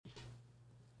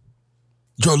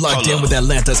You're locked in with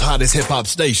Atlanta's hottest hip-hop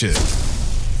station.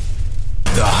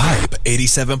 The Hype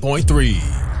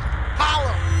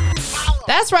 87.3.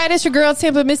 That's right. It's your girl,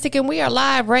 TampaMystic, and we are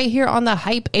live right here on the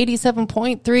Hype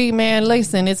 87.3. Man,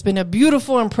 listen, it's been a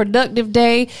beautiful and productive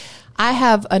day. I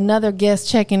have another guest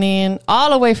checking in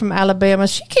all the way from Alabama.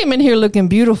 She came in here looking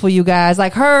beautiful, you guys.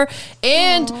 Like her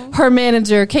and her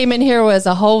manager came in here as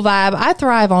a whole vibe. I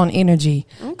thrive on energy.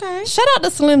 Okay. Shout out to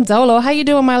Slim Dolo. How you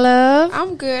doing, my love?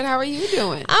 I'm good. How are you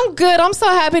doing? I'm good. I'm so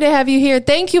happy to have you here.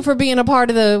 Thank you for being a part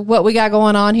of what we got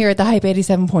going on here at the Hype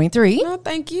 87.3. No,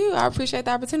 thank you. I appreciate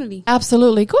the opportunity.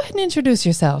 Absolutely. Go ahead and introduce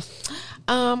yourself.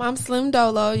 I'm Slim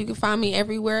Dolo. You can find me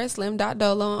everywhere,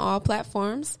 slim.dolo on all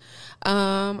platforms.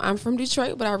 I'm from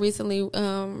Detroit, but I recently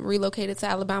relocated to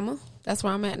Alabama. That's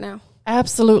where I'm at now.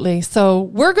 Absolutely. So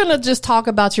we're going to just talk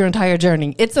about your entire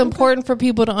journey. It's important for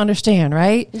people to understand,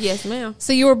 right? Yes, ma'am.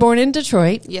 So you were born in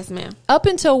Detroit. Yes, ma'am. Up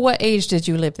until what age did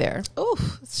you live there? Oh,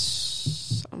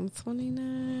 I'm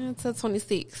 29 to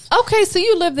 26. Okay, so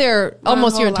you lived there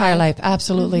almost your entire life.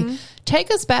 Absolutely. Mm-hmm.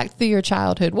 Take us back through your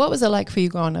childhood. What was it like for you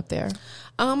growing up there?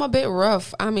 A bit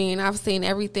rough. I mean, I've seen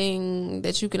everything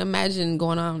that you can imagine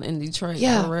going on in Detroit.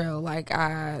 Yeah. For real. Like,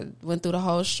 I went through the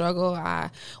whole struggle.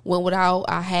 I went without.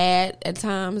 I had at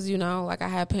times, like I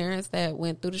had parents that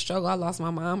went through the struggle. I lost my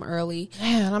mom early.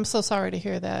 Man, I'm so sorry to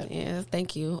hear that. Yeah,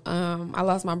 thank you. I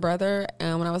lost my brother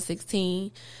when I was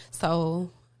 16.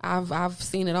 So I've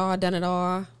seen it all, done it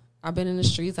all. I've been in the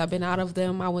streets. I've been out of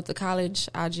them. I went to college.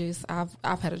 I've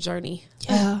had a journey.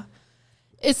 Yeah.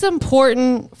 It's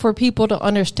important for people to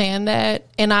understand that,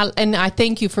 and I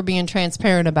thank you for being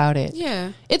transparent about it.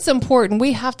 Yeah. It's important.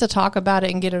 We have to talk about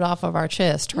it and get it off of our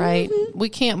chest, right? Mm-hmm. We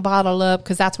can't bottle up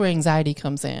because that's where anxiety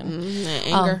comes in.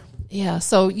 Mm-hmm. Anger. Yeah.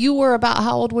 So you were about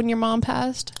how old when your mom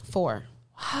passed? 4.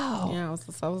 Wow. Yeah, I was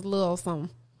a little something.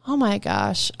 Oh, my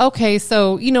gosh. Okay.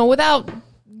 So, without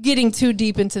getting too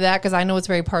deep into that, because I know it's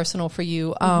very personal for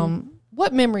you,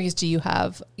 what memories do you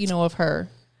have, of her?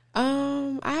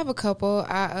 I have a couple.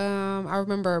 I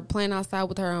remember playing outside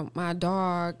with her, my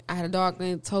dog. I had a dog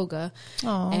named Toga.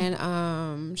 Aww.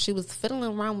 And she was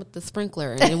fiddling around with the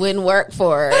sprinkler and it wouldn't work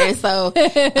for her. And so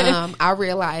I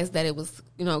realized that it was,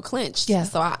 clenched. Yeah.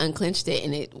 So I unclenched it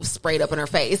and it sprayed up in her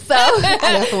face. So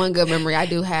that's one good memory I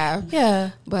do have. Yeah.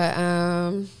 But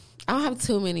I don't have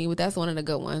too many, but that's one of the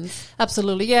good ones.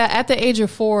 Absolutely. Yeah. At the age of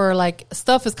 4, like,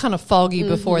 stuff is kind of foggy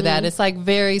before that. It's like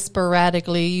very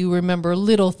sporadically you remember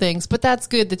little things, but that's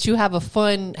good that you have a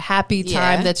fun, happy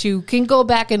time that you can go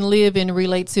back and live and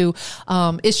relate to.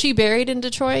 Is she buried in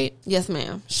Detroit? Yes,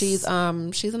 ma'am. She's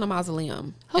in a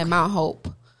mausoleum at Mount Hope.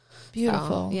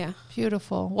 Beautiful. Yeah.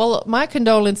 Beautiful. Well, my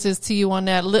condolences to you on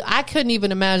that. I couldn't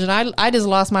even imagine. I just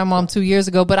lost my mom 2 years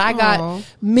ago, but I got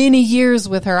many years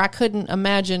with her. I couldn't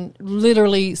imagine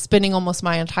literally spending almost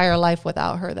my entire life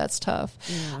without her. That's tough.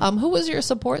 Yeah. Who was your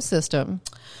support system?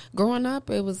 Growing up,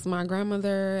 it was my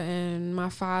grandmother and my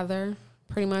father.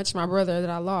 Pretty much my brother that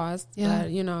I lost. Yeah.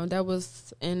 But, that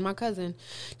was, and my cousin,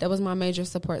 that was my major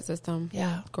support system.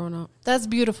 Yeah. Growing up. That's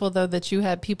beautiful, though, that you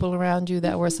had people around you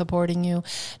that were supporting you.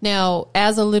 Now,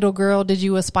 as a little girl, did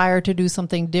you aspire to do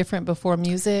something different before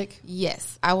music?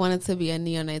 Yes. I wanted to be a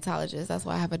neonatologist. That's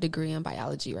why I have a degree in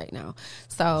biology right now.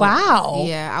 So, wow.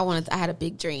 Yeah, I had a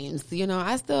big dreams.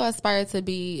 I still aspire to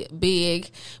be big,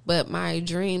 but my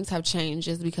dreams have changed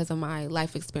just because of my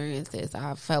life experiences.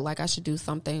 I felt like I should do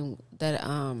something that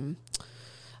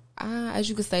as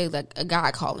you could say, like a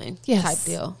God calling type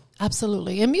deal.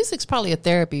 Absolutely. And music's probably a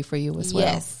therapy for you as well.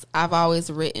 Yes. I've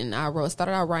always written.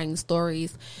 Started out writing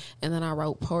stories, and then I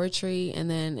wrote poetry, and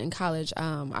then in college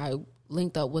I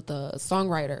linked up with a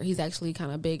songwriter. He's actually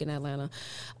kind of big in Atlanta.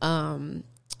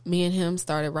 Me and him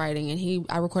started writing, and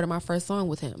I recorded my first song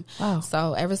with him. Wow.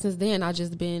 So ever since then, I've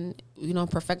just been,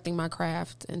 perfecting my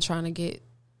craft and trying to get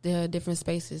the different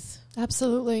spaces.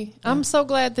 Absolutely. Yeah. I'm so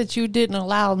glad that you didn't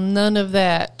allow none of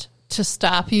that to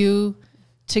stop you,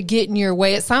 to get in your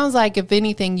way. It sounds like, if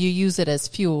anything, you use it as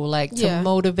fuel, like to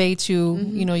motivate you.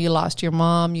 You lost your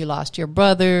mom, you lost your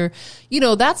brother.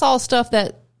 That's all stuff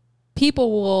that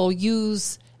people will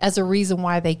use as a reason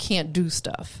why they can't do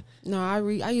stuff. No,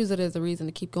 I use it as a reason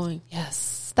to keep going.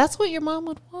 Yes. That's what your mom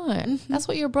would want. That's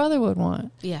what your brother would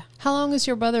want. Yeah. How long has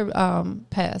your brother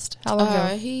passed? How long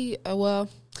ago?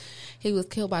 He was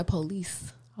killed by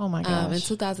police. Oh, my gosh. In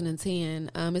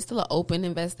 2010. It's still an open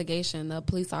investigation. The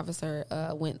police officer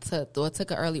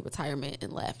took an early retirement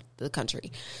and left the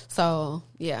country. So,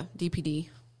 yeah, DPD.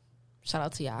 Shout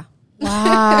out to y'all.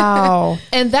 Wow.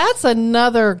 And that's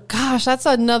another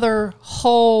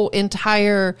whole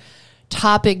entire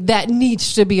topic that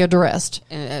needs to be addressed.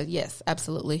 Yes,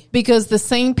 absolutely. Because the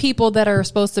same people that are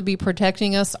supposed to be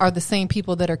protecting us are the same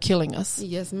people that are killing us.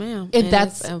 Yes, ma'am. And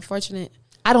that's unfortunate.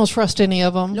 I don't trust any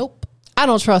of them. Nope. I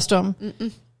don't trust them.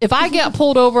 If I get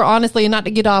pulled over, honestly, and not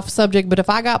to get off subject, but if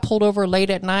I got pulled over late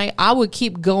at night, I would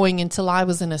keep going until I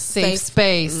was in a safe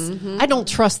space. I don't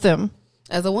trust them.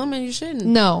 As a woman, you shouldn't.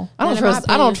 No, I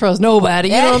don't trust nobody.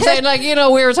 You know what I'm saying? Like, we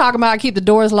were talking about keep the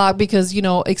doors locked because,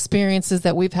 experiences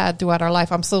that we've had throughout our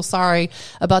life. I'm so sorry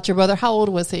about your brother. How old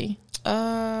was he?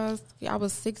 I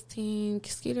was 16.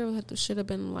 Skeeter should have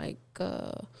been like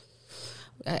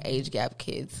age gap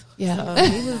kids. Yeah.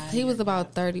 So he was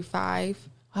about 35.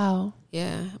 Wow.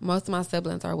 Yeah. Most of my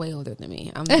siblings are way older than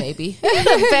me. I'm the baby.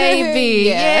 Baby.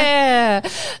 Yeah.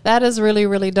 That is really,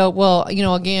 really dope. Well,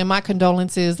 again, my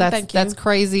condolences. That's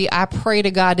crazy. I pray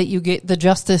to God that you get the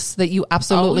justice that you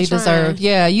absolutely deserve.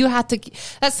 Yeah. You have to,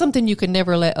 that's something you can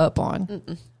never let up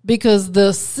on. Because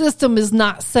the system is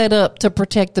not set up to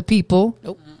protect the people.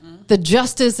 Nope. The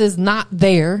justice is not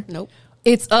there. Nope.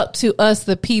 It's up to us,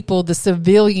 the people, the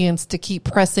civilians, to keep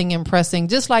pressing and pressing.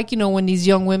 Just like, when these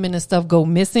young women and stuff go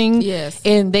missing. Yes.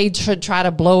 And they try to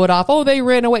blow it off. Oh, they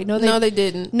ran away. No, they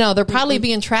didn't. No, they're probably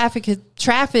being trafficked.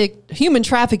 Human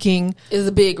trafficking is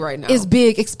big right now. Is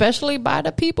big, especially by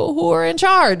the people who are in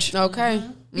charge. Okay.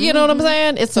 You know what I'm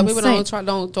saying? It's some insane.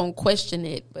 people don't question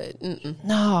it, but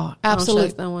no, absolutely. Don't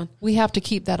trust no one. We have to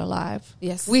keep that alive.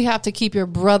 Yes, we have to keep your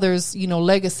brother's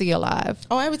legacy alive.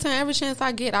 Oh, every chance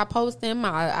I get, I post him.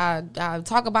 I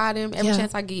talk about him every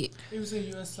chance I get. He was a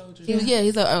U.S. soldier.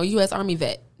 He's a U.S. Army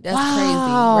vet. That's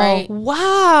wow. crazy, right?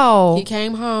 Wow. He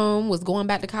came home, was going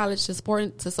back to college to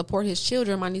support his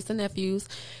children, my niece and nephews,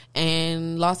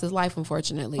 and lost his life,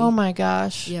 unfortunately. Oh my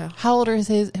gosh. Yeah. How old was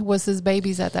his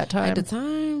babies at that time? At the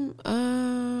time,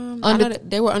 I know that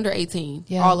they were under 18.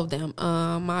 Yeah. All of them.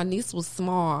 My niece was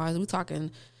small. We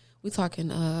talking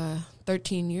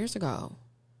 13 years ago.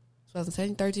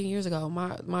 2017, 13 years ago.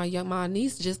 My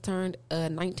niece just turned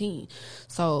 19,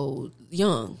 so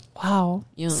young. Wow.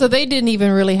 Young. So they didn't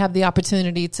even really have the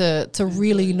opportunity to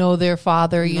really know their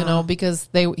father, because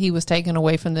he was taken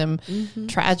away from them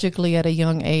tragically at a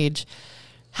young age.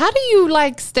 How do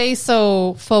you stay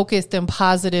so focused and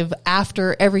positive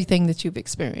after everything that you've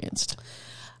experienced?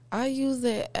 I use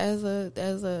it as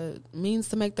a means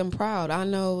to make them proud. I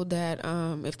know that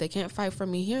if they can't fight for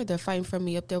me here, they're fighting for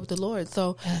me up there with the Lord.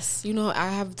 So, yes. I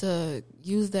have to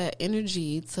use that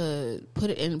energy to put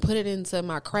it into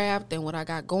my craft and what I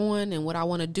got going and what I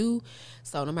want to do.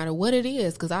 So no matter what it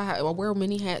is, because I wear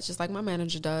many hats just like my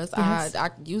manager does. Yes. I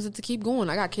use it to keep going.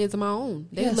 I got kids of my own.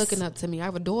 They're looking up to me. I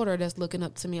have a daughter that's looking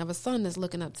up to me. I have a son that's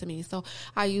looking up to me. So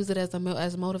I use it as a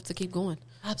motive to keep going.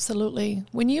 Absolutely.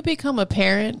 When you become a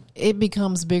parent, it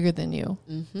becomes bigger than you.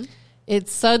 It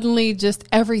suddenly just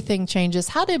everything changes.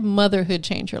 How did motherhood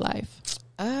change your life?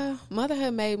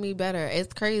 Motherhood made me better.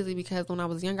 It's crazy because when I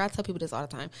was younger, I tell people this all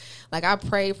the time. I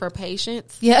prayed for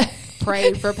patience. Yeah.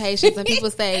 Prayed for patience. And people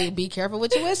say, be careful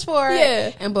what you wish for.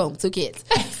 Yeah. And boom, 2 kids.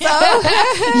 So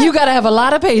you got to have a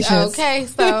lot of patience. Okay.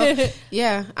 So,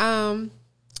 yeah.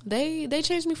 They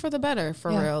changed me for the better,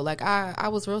 for real. I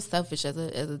was real selfish as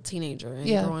a teenager and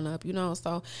growing up,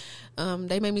 So,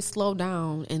 they made me slow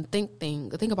down and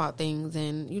think about things.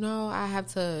 And, I have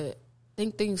to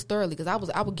think things thoroughly because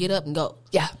I would get up and go.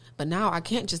 Yeah. But now I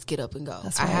can't just get up and go.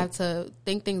 That's right. I have to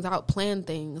think things out, plan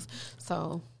things.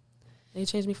 So they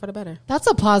changed me for the better. That's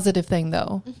a positive thing,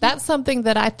 though. That's something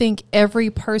that I think every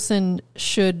person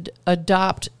should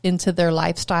adopt into their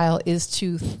lifestyle is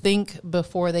to think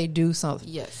before they do something.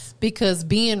 Yes. Because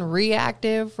being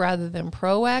reactive rather than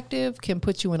proactive can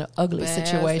put you in an ugly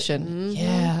situation.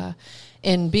 Yeah.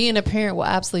 And being a parent will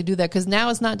absolutely do that because now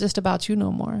it's not just about you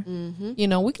no more.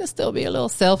 We can still be a little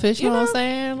selfish, you know what I'm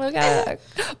saying? Look at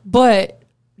but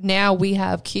now we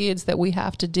have kids that we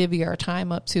have to divvy our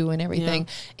time up to and everything.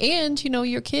 Yeah. And,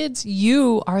 your kids,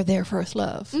 you are their first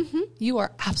love. You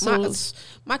are absolutely.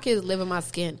 My kids live in my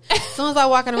skin. As soon as I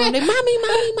walk in the room, they, mommy,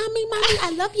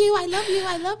 I love you, I love you,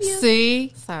 I love you.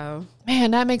 See? So. Man,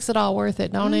 that makes it all worth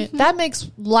it, don't it? That makes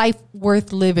life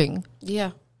worth living.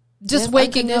 Yeah. Just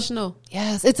waking up.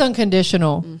 Yes, it's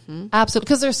unconditional. Absolutely.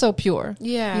 Because they're so pure.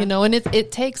 Yeah. And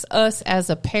it takes us as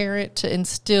a parent to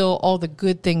instill all the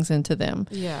good things into them.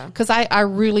 Yeah. Because I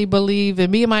really believe,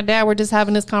 and me and my dad were just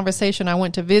having this conversation. I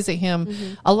went to visit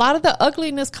him. A lot of the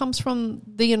ugliness comes from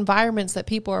the environments that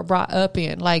people are brought up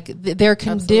in. They're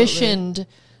conditioned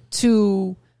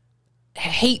to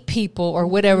hate people or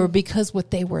whatever because what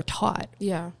they were taught.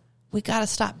 Yeah. We got to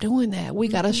stop doing that. We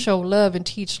got to show love and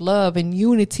teach love and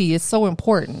unity. It's so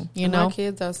important, My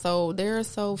kids are they're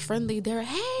so friendly. They're,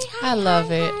 hey, hi, I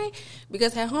love it. Hi.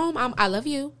 Because at home, I love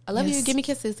you. I love you. Give me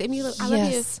kisses. Give me. I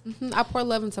love you. Mm-hmm. I pour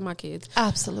love into my kids.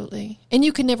 Absolutely. And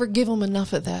you can never give them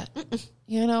enough of that.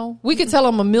 You know, we could tell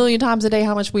them 1,000,000 times a day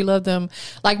how much we love them.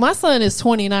 Like my son is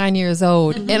 29 years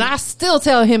old and I still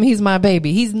tell him he's my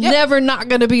baby. He's never not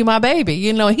going to be my baby.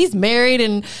 You know, he's married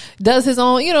and does his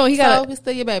own, you know, he's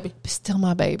still your baby. Still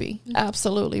my baby.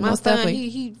 Absolutely. My most son, definitely.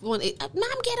 he wanted, Mom,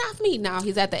 get off me. Now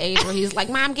he's at the age where he's like,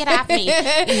 Mom, get off me.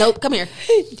 Nope, come here.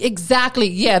 Exactly.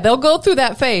 Yeah. They'll go through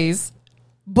that phase,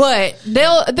 but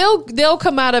they'll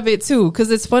come out of it too.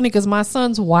 Cause it's funny. Cause my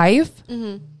son's wife,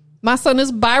 my son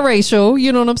is biracial,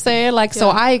 you know what I'm saying? Like, so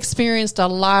I experienced a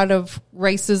lot of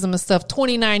racism and stuff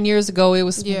 29 years ago. It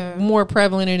was more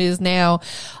prevalent than it is now.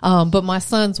 But my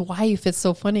son's wife, it's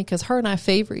so funny because her and I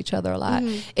favor each other a lot.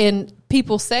 And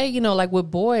people say, you know, like with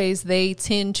boys, they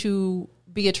tend to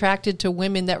be attracted to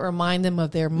women that remind them of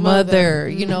their mother,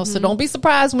 you know, so don't be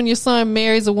surprised when your son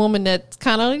marries a woman that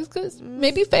kind of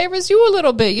maybe favors you a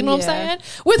little bit, you know what I'm saying?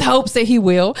 With hopes that he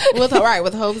will. With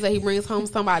hopes that he brings home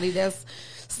somebody that's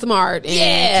smart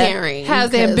and caring,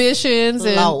 has ambitions,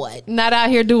 and Lord. Not out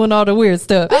here doing all the weird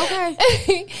stuff.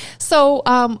 Okay. So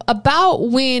about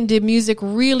when did music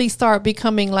really start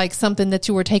becoming like something that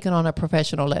you were taking on a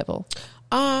professional level?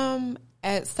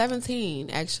 At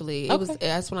 17, actually,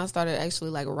 that's when I started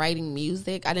actually like writing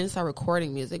music. I didn't start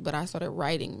recording music, but I started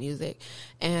writing music.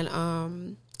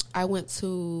 And I went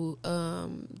to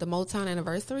the Motown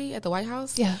anniversary at the White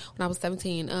House when I was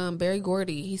 17. Barry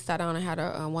Gordy, he sat down and had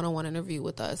a one-on-one interview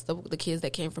with us, the kids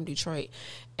that came from Detroit.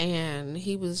 And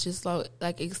he was just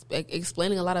like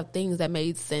explaining a lot of things that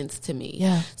made sense to me.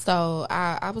 Yeah. So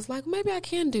I was like, maybe I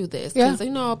can do this. Because,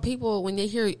 you know, people, when they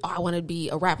hear, oh, I want to be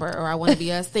a rapper or I want to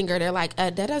be a singer, they're like,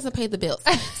 that doesn't pay the bills.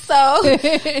 So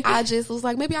I just was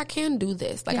like, maybe I can do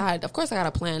this. Like, of course I got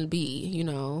a plan B, you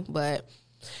know, but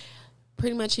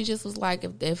pretty much he just was like,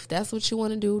 if that's what you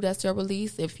want to do, that's your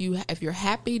release. If you're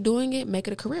happy doing it, make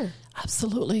it a career.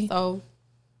 Absolutely. So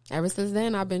ever since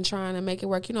then, I've been trying to make it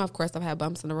work. You know, of course, I've had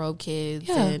bumps in the road, kids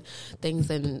and things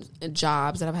and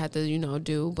jobs that I've had to, you know,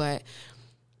 do, but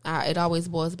it always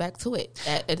boils back to it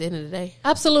at the end of the day.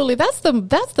 Absolutely. That's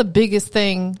the biggest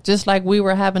thing. Just like we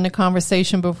were having a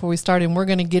conversation before we started, and we're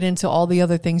going to get into all the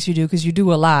other things you do because you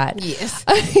do a lot. Yes.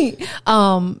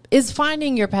 Is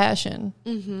finding your passion.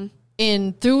 Mm-hmm.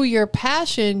 And through your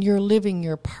passion, you're living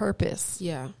your purpose.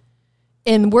 Yeah.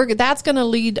 And that's going to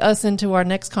lead us into our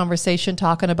next conversation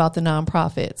talking about the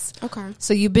nonprofits. Okay.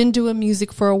 So you've been doing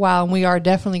music for a while, and we are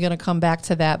definitely going to come back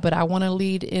to that. But I want to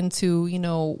lead into, you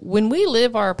know, when we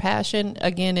live our passion,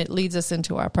 again, it leads us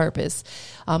into our purpose.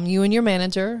 You and your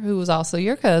manager, who is also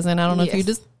your cousin, I don't know if you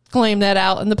just claim that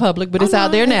out in the public, but it's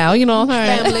out there now, you know.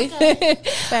 Family.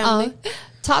 Family.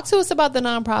 Talk to us about the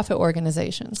nonprofit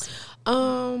organizations.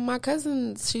 My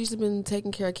cousin, she's been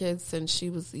taking care of kids since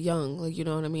she was young, like, you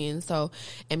know what I mean? So,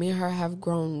 and me and her have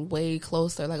grown way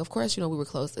closer. Like, of course, you know, we were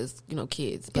close as, you know,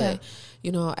 kids, but,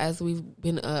 you know, as we've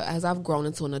been, as I've grown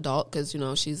into an adult, because, you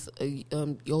know, she's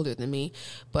older than me,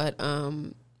 but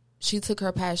she took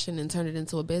her passion and turned it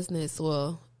into a business.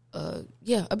 Well, a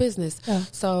business. Yeah.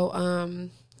 So,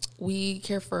 we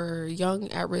care for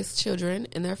young at-risk children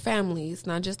and their families,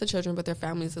 not just the children, but their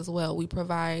families as well. We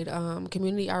provide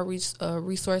community outreach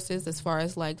resources as far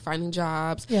as, like, finding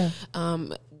jobs,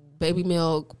 baby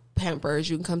milk, Pampers.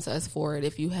 You can come to us for it.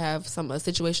 If you have a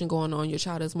situation going on, your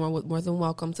child is more than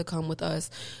welcome to come with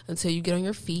us until you get on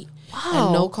your feet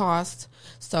at no cost.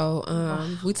 So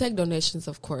we take donations,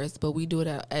 of course, but we do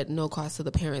it at no cost to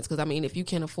the parents. Because, I mean, if you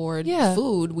can't afford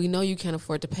food, we know you can't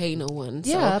afford to pay no one.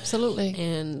 Yeah, absolutely.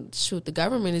 And shoot, the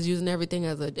government is using everything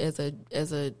as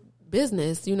a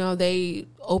business. You know, they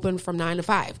open from 9 to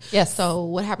 5. Yes. So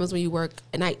what happens when you work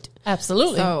at night?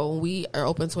 Absolutely. So we are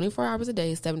open 24 hours a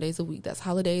day, 7 days a week. That's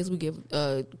holidays. We give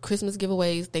Christmas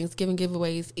giveaways, Thanksgiving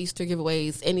giveaways, Easter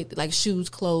giveaways, anything like shoes,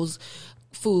 clothes,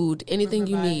 food, anything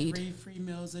you need. Free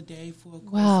meals a day,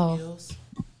 full-course meals.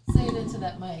 Say it into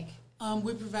that mic.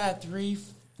 We provide 3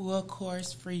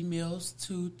 full-course free meals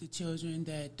to the children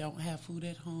that don't have food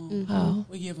at home. Wow.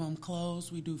 We give them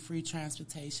clothes. We do free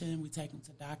transportation. We take them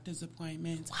to doctor's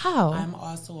appointments. Wow. I'm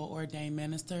also an ordained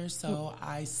minister, so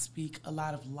I speak a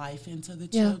lot of life into the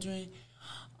children.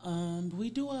 We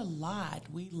do a lot.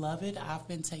 We love it. I've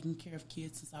been taking care of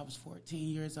kids since I was 14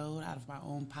 years old out of my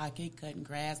own pocket, cutting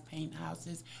grass, painting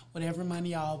houses. Whatever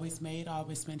money I always made, I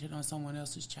always spent it on someone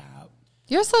else's child.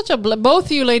 You're such a both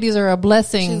of you ladies are a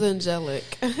blessing. She's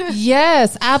angelic.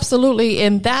 Yes, absolutely.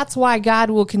 And that's why God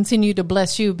will continue to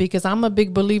bless you, because I'm a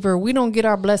big believer. We don't get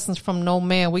our blessings from no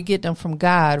man. We get them from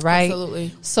God, right?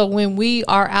 Absolutely. So when we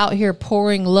are out here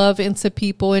pouring love into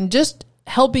people and just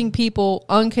helping people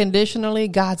unconditionally,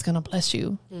 God's going to bless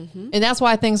you. Mm-hmm. And that's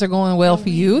why things are going well for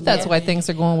you. That's why things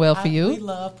are going well for you. We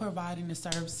love providing the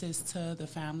services to the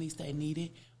families that need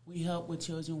it. We help with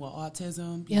children with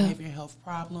autism, behavioral health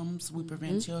problems. We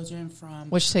prevent children from...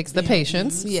 Which takes the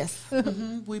patience. Abused.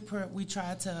 Yes. We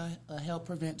try to help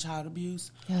prevent child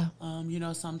abuse. Yeah.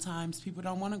 Sometimes people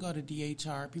don't want to go to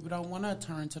DHR. People don't want to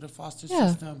turn to the foster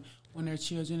system when their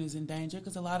children is in danger,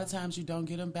 because a lot of times you don't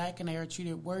get them back and they are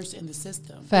treated worse in the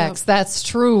system. Facts. Yep. That's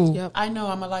true. Yep. I know.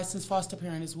 I'm a licensed foster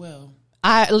parent as well.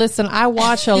 I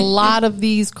watch a lot of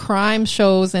these crime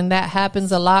shows, and that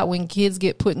happens a lot when kids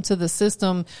get put into the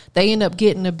system. They end up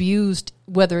getting abused,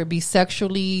 whether it be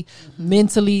sexually,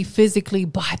 mentally, physically,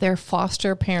 by their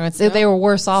foster parents. Yep. They were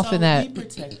worse off in that. We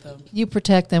protect them. You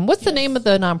protect them. What's the name of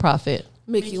the nonprofit?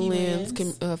 Mickey Lynn's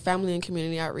Family and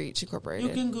Community Outreach Incorporated.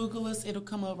 You can Google us. It'll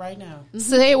come up right now. Mm-hmm.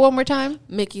 Say it one more time.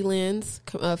 Mickey Lynn's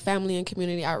Family and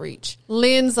Community Outreach.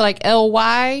 Lynn's like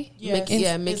L-Y? Yes. Mickey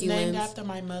it's named Lynn's. after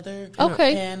my mother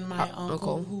and my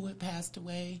uncle who had passed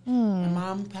away. My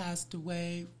mom passed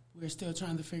away. We're still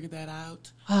trying to figure that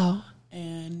out. Wow.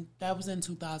 And that was in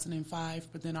 2005.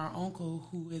 But then our uncle,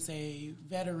 who is a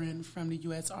veteran from the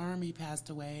U.S. Army, passed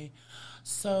away.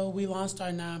 So we launched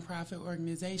our nonprofit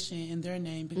organization in their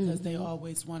name because they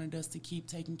always wanted us to keep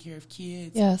taking care of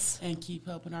kids and keep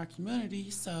helping our community.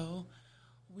 So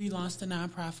we launched a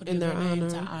nonprofit in their name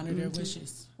to honor their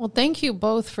wishes. Well, thank you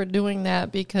both for doing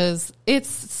that, because it's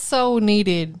so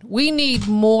needed. We need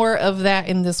more of that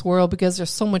in this world because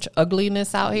there's so much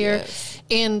ugliness out here. Yes.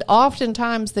 And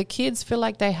oftentimes the kids feel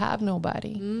like they have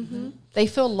nobody. Mm-hmm. They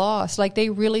feel lost. Like they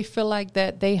really feel like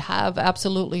that they have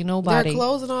absolutely nobody. They're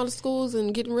closing all the schools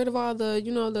and getting rid of all the,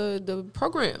 the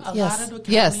programs. A lot of the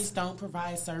counties don't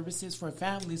provide services for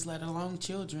families, let alone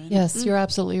children. Yes, you're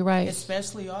absolutely right.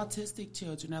 Especially autistic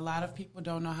children. A lot of people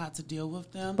don't know how to deal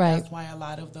with them. Right. That's why a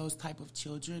lot of those type of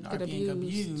children are being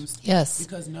abused. Yes.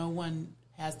 Because no one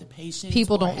has the patience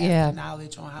people don't have the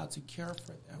knowledge on how to care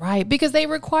for them. Right, because they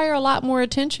require a lot more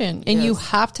attention, and you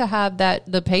have to have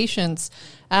the patience.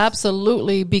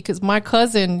 Absolutely, because my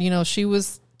cousin, she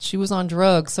was on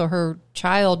drugs, so her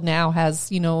child now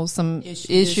has, some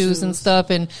issues and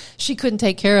stuff, and she couldn't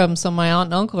take care of them. So my aunt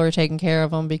and uncle are taking care of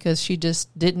them because she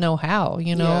just didn't know how,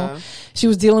 She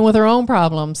was dealing with her own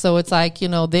problems. So it's like,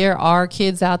 there are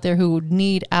kids out there who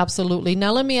need absolutely.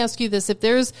 Now, let me ask you this. If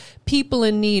there's people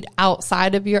in need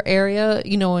outside of your area,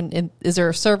 and is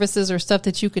there services or stuff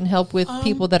that you can help with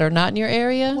people that are not in your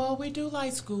area? Well, we do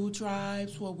like school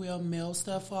drives where we'll mail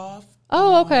stuff off.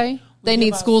 Oh, okay. They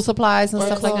need school supplies and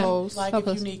stuff like that. Like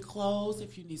if you need clothes,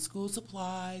 if you need school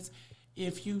supplies,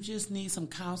 if you just need some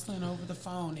counseling over the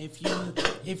phone, if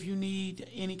you need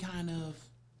any kind of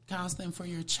counseling for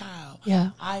your child,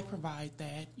 I provide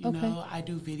that. I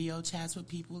do video chats with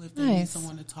people if they need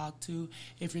someone to talk to.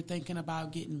 If you're thinking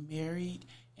about getting married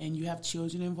and you have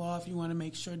children involved, you want to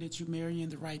make sure that you're marrying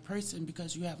the right person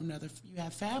because you have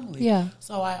family. Yeah.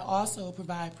 So I also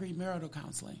provide premarital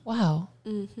counseling. Wow.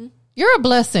 Mm-hmm. You're a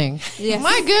blessing. Yes.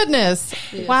 My goodness.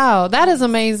 Yes. Wow. That is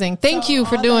amazing. Thank you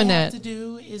for doing that. All they have to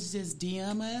do is just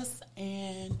DM us,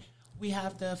 and we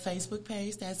have the Facebook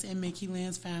page that's in Mickey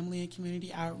Lynn's Family and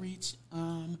Community Outreach.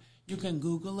 You can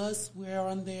Google us. We're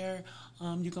on there.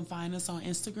 You can find us on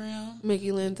Instagram.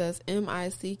 Mickey Lynn's, that's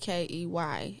MICKEYLYNN.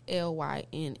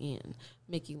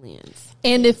 Mickey Lynn's.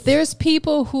 And if there's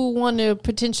people who want to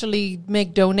potentially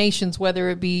make donations, whether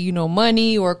it be,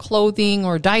 money or clothing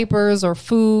or diapers or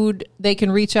food, they can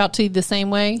reach out to you the same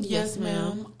way? Yes,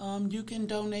 ma'am. You can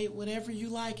donate whatever you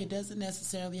like. It doesn't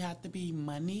necessarily have to be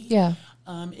money. Yeah.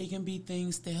 It can be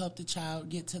things to help the child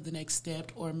get to the next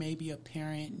step, or maybe a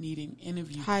parent needing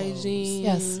interview hygiene.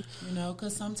 Yes.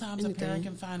 Because sometimes a parent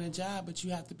can find a job, but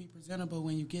you have to be presentable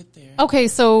when you get there. Okay,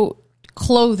 so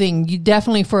clothing, you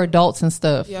definitely for adults and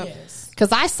stuff. Yep. Yes.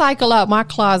 Because I cycle out my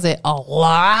closet a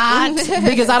lot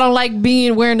because I don't like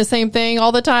wearing the same thing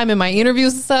all the time in my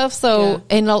interviews and stuff. So,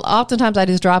 and oftentimes I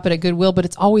just drop it at Goodwill, but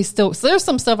it's always still, so there's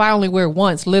some stuff I only wear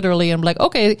once, literally. And I'm like,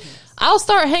 okay, I'll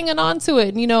start hanging on to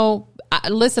it. And,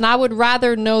 listen, I would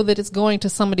rather know that it's going to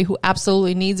somebody who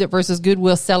absolutely needs it versus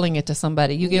Goodwill selling it to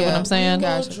somebody. You get what I'm saying? We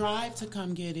will drive to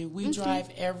come get it. We drive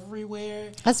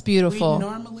everywhere. That's beautiful. We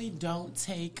normally don't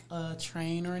take a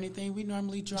train or anything. We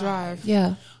normally drive.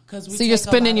 Yeah. So you're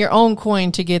spending your own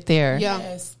coin to get there.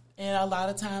 Yes. And a lot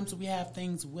of times we have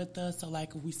things with us. So,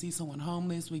 like, if we see someone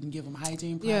homeless, we can give them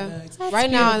hygiene products. Yeah.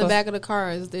 Right now, in the back of the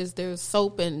car, there's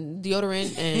soap and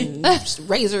deodorant and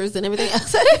razors and everything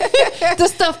else. The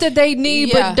stuff that they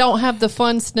need, but don't have the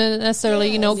funds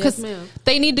necessarily, because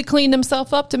they need to clean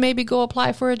themselves up to maybe go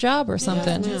apply for a job or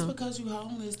something. Just because you're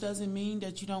homeless doesn't mean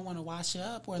that you don't want to wash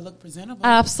up or look presentable.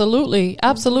 Absolutely.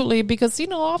 Absolutely. Because,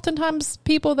 oftentimes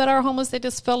people that are homeless, they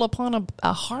just fell upon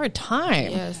a hard time.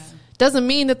 Yes. Doesn't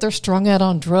mean that they're strung out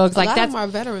on drugs. A lot of them are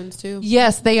veterans too.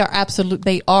 Yes, they are.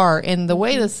 They are. And the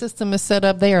way the system is set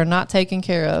up, they are not taken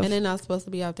care of. And they're not supposed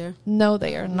to be out there. No,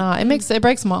 they are not. It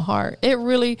breaks my heart. It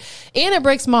really, and it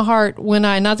breaks my heart when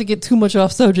not to get too much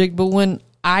off subject, but when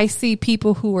I see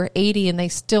people who are 80 and they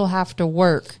still have to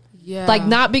work. Yeah. Like,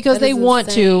 not because they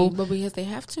want to, but because they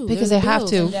have to. Because they have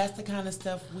to. And that's the kind of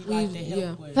stuff we like to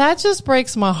help with. That just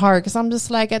breaks my heart, because I'm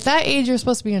just like, at that age, you're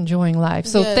supposed to be enjoying life.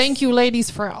 So thank you, ladies,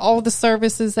 for all the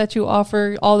services that you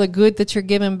offer, all the good that you're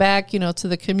giving back, to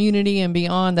the community and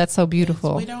beyond. That's so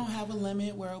beautiful. We don't have a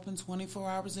limit. We're open 24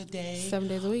 hours a day. 7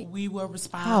 days a week. We will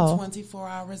respond 24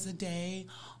 hours a day.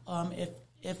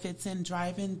 If it's in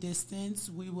driving distance,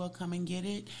 we will come and get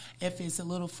it. If it's a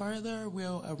little further,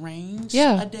 we'll arrange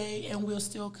a day and we'll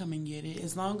still come and get it,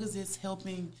 as long as it's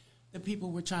helping the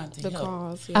people we're trying to help.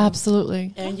 Cause,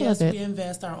 Absolutely. And yes, we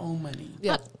invest our own money.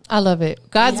 Yeah. I love it.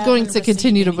 God's going to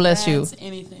continue to bless you.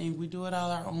 Anything. We do it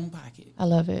all our own pocket. I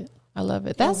love it. I love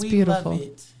it. That's beautiful. Love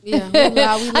it. Yeah, we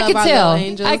love I can our tell. little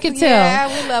angels. I can tell.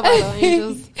 Yeah, we love our little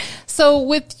angels. So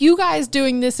with you guys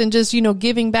doing this and just,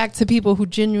 giving back to people who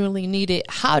genuinely need it,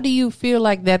 how do you feel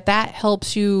like that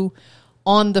helps you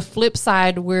on the flip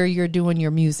side where you're doing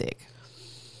your music?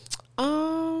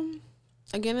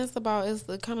 Again, it's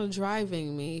the kind of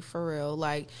driving me for real.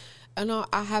 Like, I know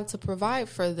I have to provide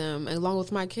for them along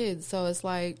with my kids. So it's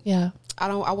like,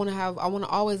 I want to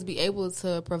always be able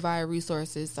to provide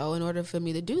resources. So in order for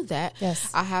me to do that,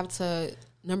 I have to,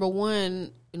 number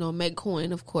one, make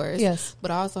coin, of course. Yes. But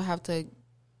I also have to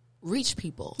reach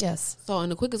people. Yes. So,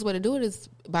 and the quickest way to do it is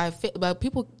by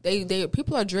people.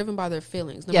 People are driven by their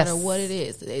feelings, no matter what it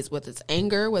is. It's whether it's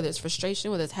anger, whether it's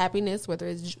frustration, whether it's happiness, whether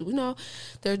it's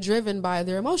they're driven by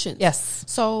their emotions. Yes.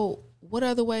 So, what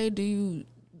other way do you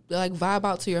vibe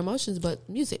out to your emotions but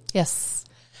music? Yes.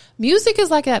 Music is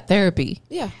like that therapy.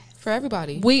 Yeah. For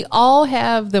everybody. We all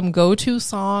have them go-to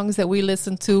songs that we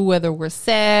listen to, whether we're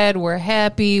sad, we're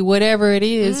happy, whatever it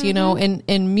is,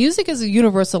 and music is a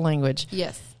universal language.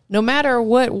 Yes. No matter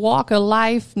what walk of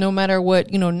life, no matter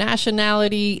what,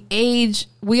 nationality, age,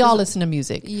 we all listen to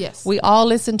music. Yes. We all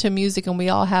listen to music, and we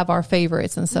all have our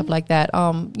favorites and stuff like that.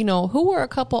 Who are a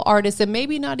couple artists that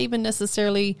maybe not even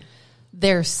necessarily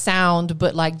their sound,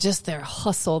 but just their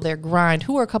hustle, their grind?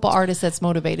 Who are a couple artists that's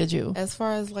motivated you? As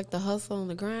far as the hustle and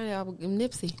the grind,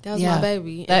 Nipsey. That was my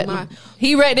baby.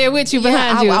 He right there with you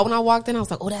behind you. When I walked in, I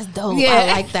was like, oh, that's dope. Yeah.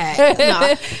 I like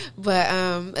that. But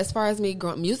as far as me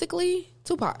growing musically,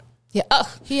 Tupac. Yeah.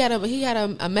 He had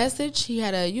a message. He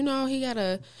had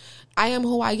a I am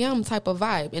who I am type of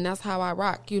vibe, and that's how I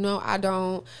rock.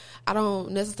 I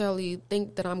don't necessarily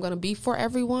think that I'm going to be for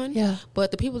everyone. Yeah.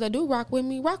 But the people that do rock with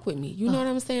me. You know what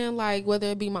I'm saying? Like, whether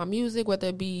it be my music, whether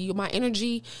it be my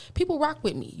energy, people rock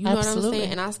with me. You know what I'm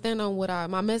saying? And I stand on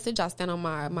my message. I stand on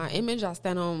my image. I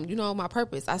stand on, my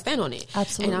purpose. I stand on it.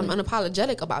 Absolutely. And I'm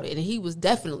unapologetic about it. And he was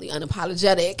definitely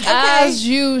unapologetic. Okay? As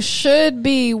you should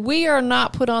be. We are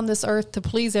not put on this earth to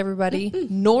please everybody,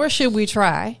 nor should we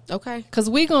try. Okay. Because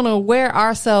we're going to wear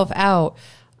ourselves out.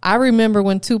 I remember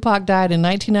when Tupac died in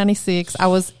 1996, I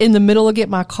was in the middle of getting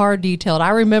my car detailed. I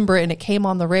remember it, and it came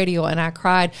on the radio, and I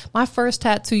cried. My first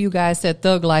tattoo, you guys, said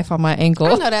Thug Life on my ankle.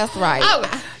 I know that's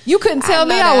right. You couldn't tell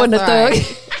me I wasn't a thug.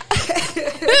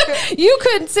 You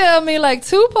couldn't tell me.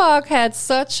 Tupac had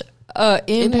such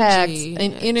impact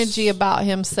and energy about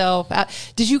himself.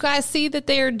 Did you guys see that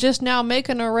they're just now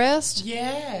making an arrest?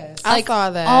 Yes. I saw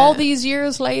that. All these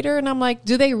years later, and I'm like,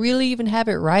 do they really even have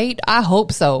it right? I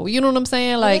hope so. You know what I'm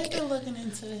saying? They've been looking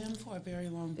into him for a very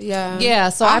long time. Yeah.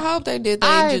 So I hope they did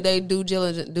they due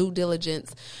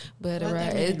diligence. But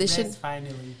right, it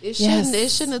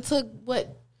shouldn't have took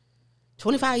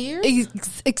 25 years?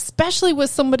 Especially with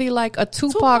somebody like a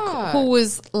Tupac who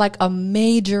was a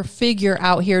major figure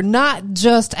out here, not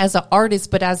just as an artist,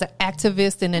 but as an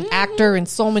activist and an actor and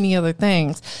so many other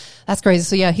things. That's crazy.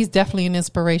 So yeah, he's definitely an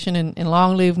inspiration, and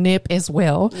long live Nip as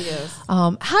well. Yes.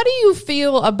 How do you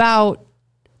feel about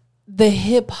the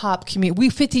hip hop community? We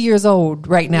 50 years old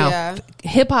right now. Yeah.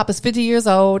 Hip hop is 50 years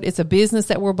old. It's a business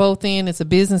that we're both in. It's a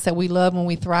business that we love and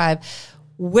we thrive.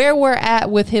 Where we're at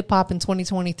with hip hop in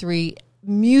 2023,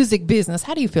 music business,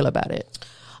 how do you feel about it?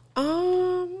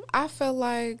 I feel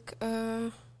like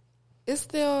it's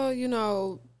still, you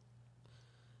know,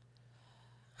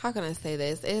 how can I say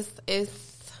this?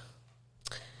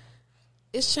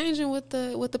 It's changing with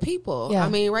the people. Yeah. I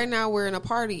mean, right now we're in a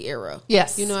party era.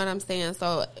 Yes. You know what I'm saying?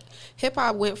 So hip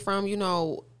hop went from, you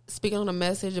know, speaking on a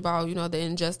message about, you know, the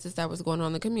injustice that was going on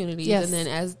in the communities. Yes. And then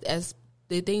as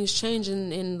the things change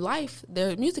in life,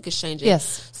 their music is changing.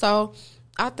 Yes. So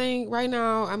I think right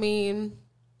now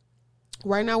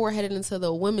we're headed into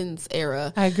the women's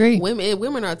era. I agree.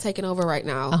 Women are taking over right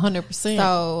now. 100%.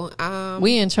 So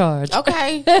we in charge.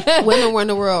 Okay. Women run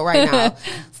the world right now.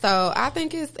 So I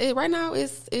think right now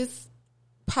it's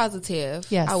positive.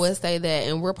 Yes. I would say that.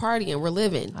 And we're partying. We're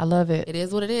living. I love it. It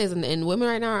is what it is. And women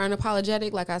right now are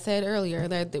unapologetic. Like I said earlier,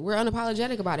 that we're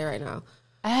unapologetic about it right now.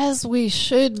 As we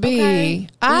should be.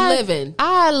 Okay. Living.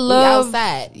 I love. We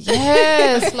outside.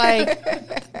 Yes.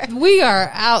 Like, we are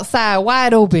outside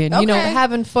wide open, you know,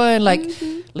 having fun. Like,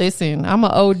 listen, I'm an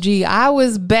OG. I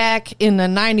was back in the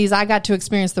 90s. I got to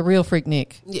experience the real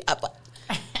Freaknik. Yeah.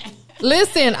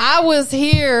 Listen, I was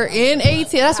here in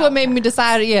 18. That's what made me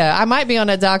decide, I might be on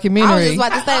that documentary. I was just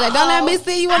about to say, like, don't let me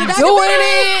see you on the doing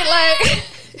documentary.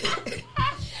 it. Like,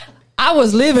 I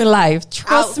was living life.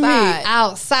 Trust me.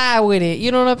 Outside with it.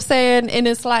 You know what I'm saying? And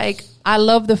it's like, I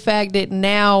love the fact that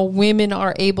now women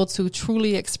are able to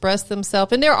truly express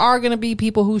themselves. And there are going to be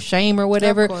people who shame or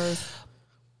whatever. Of course.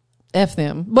 F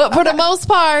them. But for the most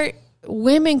part,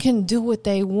 women can do what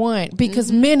they want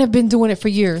because men have been doing it for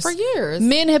years. For years.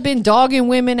 Men have been dogging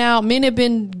women out. Men have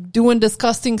been doing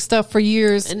disgusting stuff for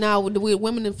years. And now we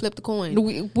women have flipped the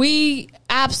coin. We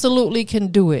absolutely can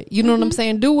do it. You know what I'm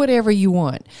saying? Do whatever you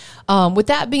want. With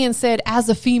that being said, as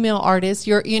a female artist,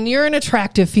 you're an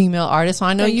attractive female artist. So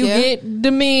I know you get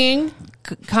the men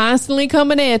constantly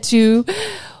coming at you.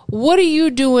 What are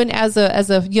you doing as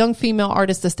a young female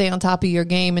artist to stay on top of your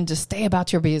game and just stay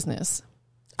about your business?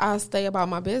 I stay about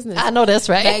my business. I know that's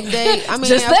right.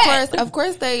 Like of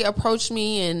course they approach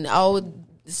me and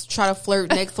try to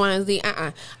flirt next Y and Z.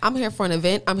 I'm here for an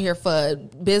event. I'm here for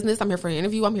business. I'm here for an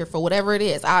interview. I'm here for whatever it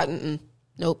is.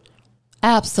 Nope.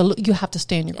 Absolutely. You have to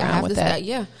stand your ground with that.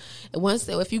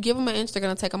 If you give them an inch, they're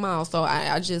going to take a mile. So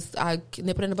I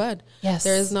nip it in the bud. Yes.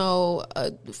 There is no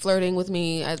flirting with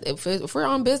me. If we're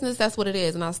on business, that's what it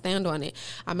is. And I stand on it.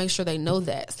 I make sure they know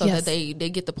that so that they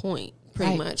get the point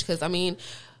pretty much. Because, I mean,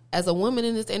 as a woman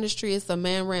in this industry, it's a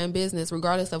man-ran business,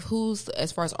 regardless of who's,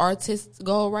 as far as artists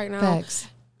go right now. Facts.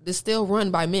 It's still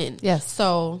run by men. Yes.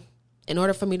 So in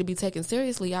order for me to be taken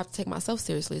seriously, I have to take myself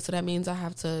seriously. So that means I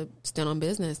have to stand on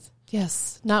business.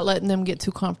 Yes. Not letting them get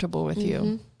too comfortable with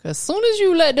you. Because as soon as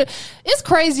you it's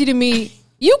crazy to me.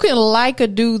 You can like a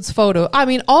dude's photo. I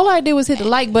mean, all I did was hit the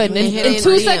like button, and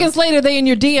 2 seconds later, they in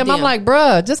your DM. I'm like,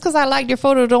 bruh, just because I liked your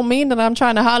photo don't mean that I'm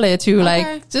trying to holler at you.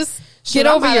 Okay. Like, just get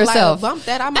over yourself. Bump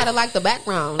that. I might have liked the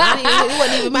background. It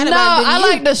wasn't even matter. No, I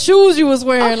like the shoes you was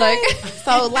wearing. Like,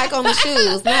 so like on the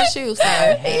shoes, not shoes,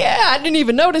 sorry. Yeah, I didn't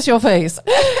even notice your face.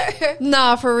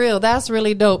 Nah, for real, that's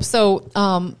really dope. So,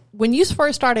 when you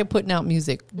first started putting out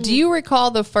music, do you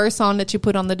recall the first song that you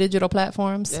put on the digital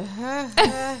platforms?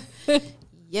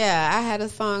 Yeah, I had a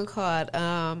song called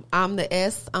I'm the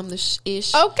S, I'm the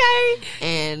ish. Okay.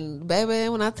 And baby,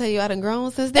 when I tell you I done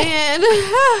grown since then,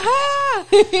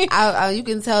 you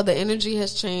can tell the energy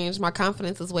has changed. My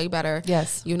confidence is way better.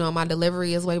 Yes. You know, my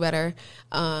delivery is way better.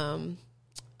 I've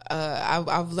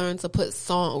learned to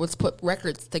put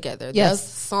records together. Yes. Those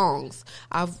songs,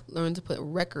 I've learned to put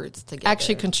records together.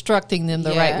 Actually constructing them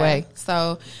the right way.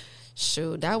 So,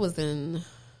 shoot, that was in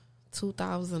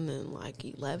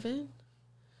 2011.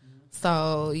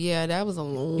 So, yeah, that was a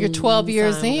long You're 12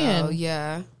 years time in. ago.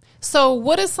 Yeah. So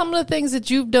what are some of the things that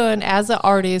you've done as an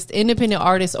artist, independent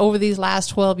artist, over these last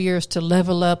 12 years to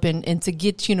level up and to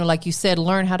get, you know, like you said,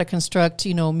 learn how to construct,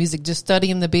 you know, music, just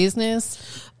studying the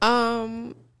business?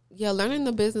 Yeah, learning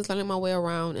the business, learning my way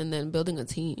around, and then building a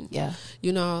team. Yeah.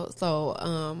 You know, so,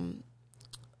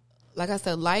 like I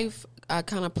said, life, I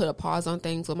kind of put a pause on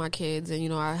things with my kids, and, you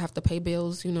know, I have to pay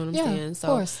bills, you know what I'm saying? So,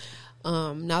 of course.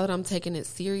 Now that I'm taking it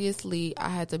seriously, I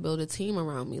had to build a team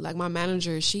around me. Like my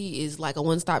manager, she is like a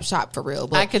one-stop shop for real.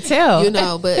 But, I could tell. You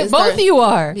know, but both of you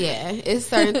are. Yeah, it's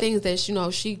certain things that, you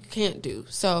know, she can't do.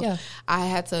 So I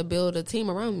had to build a team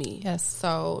around me. Yes.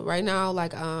 So right now,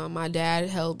 like my dad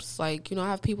helps. Like, you know, I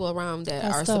have people around that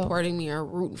are supporting me or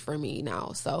rooting for me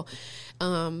now. So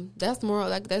that's more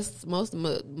like that's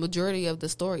majority of the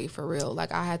story for real.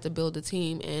 Like I had to build a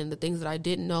team, and the things that I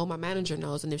didn't know, my manager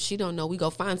knows, and if she don't know, we go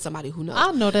find somebody Who knows?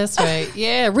 I know that's right.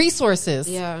 Yeah, resources.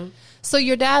 Yeah. So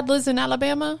your dad lives in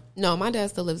Alabama? No, my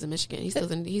dad still lives in Michigan. He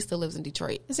still lives in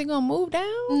Detroit. Is he gonna move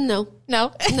down? No.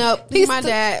 No. My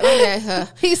dad.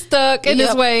 He's stuck in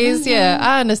his ways. Yeah,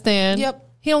 I understand. Yep.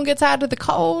 He don't get tired of the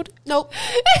cold. Nope.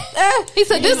 He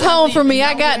said, "This home for me.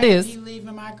 I got this." He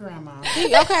leaving my grandma.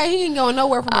 He ain't going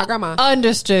nowhere from my grandma.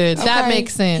 Understood. Okay. That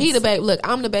makes sense. He the baby. Look,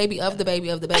 I'm the baby of the baby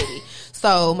of the baby.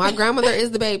 So my grandmother is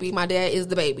the baby. My dad is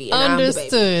the baby. And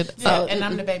Understood. I'm the baby. So, and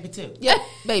I'm the baby too. Yep,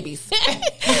 babies.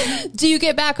 Do you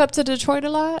get back up to Detroit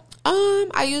a lot?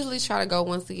 I usually try to go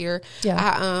once a year. Yeah.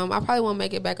 I probably won't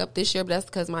make it back up this year, but that's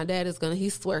because my dad is he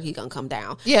swear he gonna come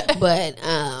down. Yeah. But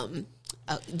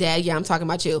Dad, yeah, I'm talking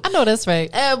about you. I know that's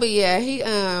right. But yeah,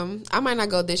 I might not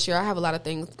go this year. I have a lot of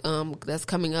things that's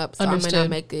coming up, so Understood. I might not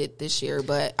make it this year.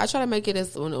 But I try to make it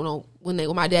as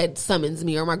when my dad summons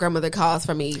me or my grandmother calls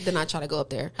for me, then I try to go up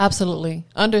there. Absolutely.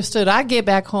 Understood. I get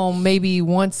back home maybe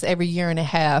once every year and a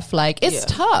half. Like, it's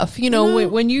tough. You know,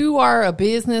 when you are a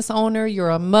business owner, you're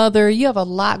a mother, you have a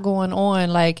lot going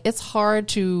on. Like, it's hard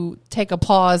to take a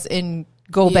pause and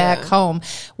go back home.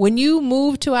 When you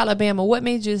moved to Alabama, what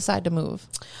made you decide to move?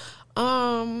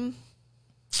 I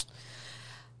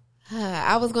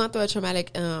was going through a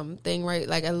traumatic thing, right?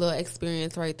 Like a little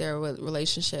experience right there with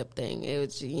relationship thing. It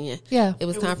was it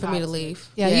was time for me to leave.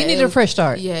 Yeah, you needed a fresh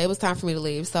start. Yeah, it was time for me to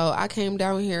leave. So I came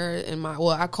down here and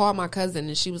I called my cousin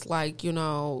and she was like,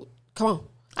 come on.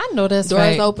 I know that's Doors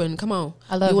right. open. Come on.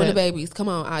 I love you it. and the babies. Come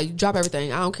on. I drop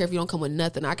everything. I don't care if you don't come with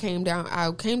nothing. I came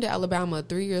to Alabama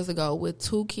 3 years ago with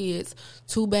 2 kids,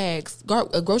 2 bags,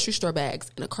 grocery store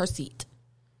bags, and a car seat.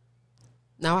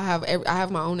 Now I have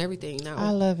my own everything now. I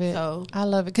love it. So, I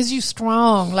love it because you're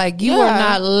strong. Like, you are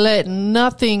not letting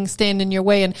nothing stand in your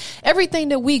way. And everything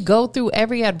that we go through,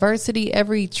 every adversity,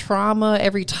 every trauma,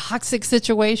 every toxic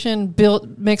situation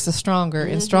makes us stronger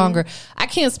and stronger. I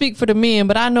can't speak for the men,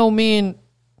 but I know men.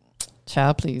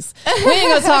 Child, please. We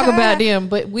ain't gonna talk about them,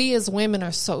 but we as women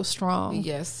are so strong.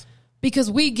 yes.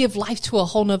 Because we give life to a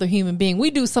whole nother human being.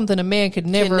 We do something a man could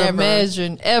never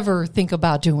imagine, ever think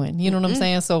about doing. You know what I'm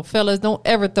saying? So, fellas, don't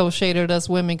ever throw shade at us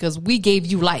women because we gave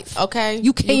you life. Okay.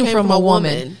 You came from a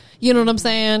woman. You know what I'm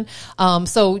saying?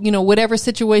 So, whatever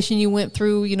situation you went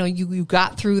through, you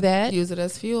got through that. Use it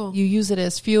as fuel. You use it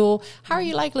as fuel. How are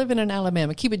you like living in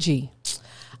Alabama? Keep it G.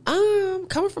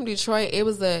 Coming from Detroit, it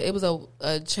was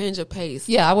a change of pace.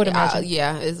 Yeah, I would imagine.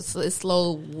 It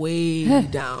slowed way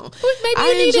down. Maybe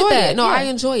you needed that. No, I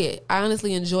enjoy it. I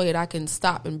honestly enjoy it. I can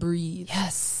stop and breathe.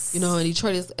 Yes. And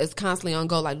Detroit is constantly on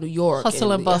go, like New York.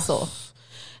 Hustle and bustle.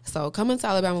 So coming to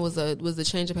Alabama was a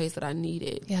change of pace that I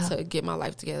needed to get my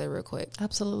life together real quick.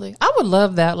 Absolutely. I would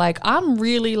love that. Like, I'm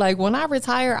really like, when I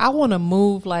retire, I want to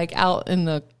move like out in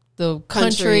the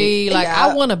country. Like,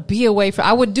 I want to be away from.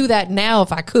 I would do that now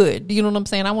if I could. You know what I'm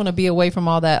saying? I want to be away from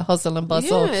all that hustle and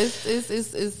bustle. Yeah,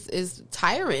 it's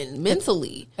tiring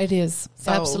mentally. It is.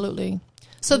 So, absolutely.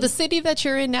 So the city that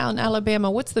you're in now in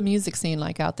Alabama, what's the music scene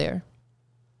like out there?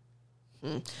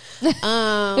 We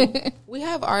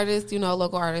have artists,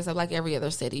 local artists, like every other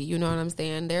city. You know what I'm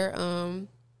saying?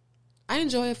 I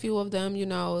enjoy a few of them,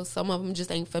 some of them just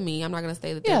ain't for me. I'm not going to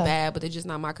say that they're bad, but they're just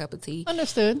not my cup of tea.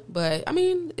 Understood. But I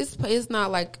mean, it's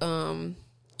not like a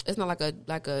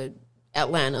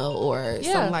Atlanta or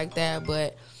something like that,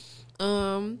 but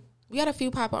we got a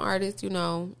few popping artists,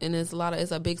 and it's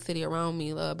a big city around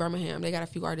me, Birmingham. They got a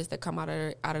few artists that come out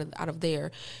of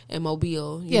there, and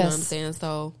Mobile, you know what I'm saying?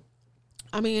 So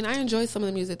I mean, I enjoy some of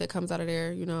the music that comes out of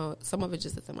there, some of it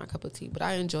just isn't my cup of tea, but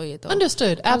I enjoy it though.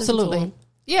 Understood. Absolutely.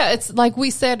 Yeah, it's like we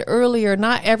said earlier,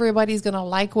 not everybody's going to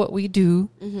like what we do.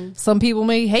 Mm-hmm. Some people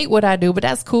may hate what I do, but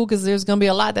that's cool because there's going to be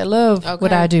a lot that love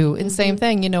what I do. And same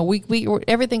thing, we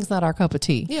everything's not our cup of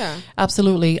tea. Yeah.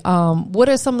 Absolutely. What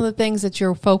are some of the things that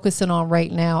you're focusing on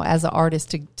right now as an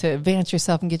artist to advance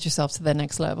yourself and get yourself to the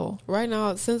next level? Right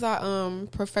now, since I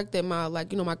perfected my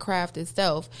my craft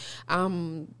itself,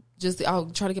 I'm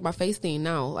trying to get my face seen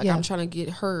now. Like, I'm trying to get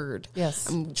heard. Yes.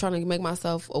 I'm trying to make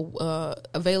myself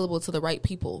available to the right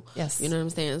people. Yes. You know what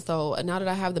I'm saying? So now that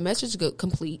I have the message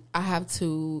complete, I have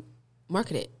to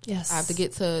market it. Yes. I have to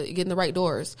get in the right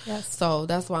doors. Yes. So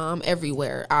that's why I'm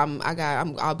everywhere.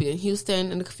 I'll be in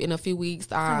Houston in a few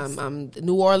weeks. I'm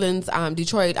New Orleans. I'm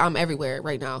Detroit. I'm everywhere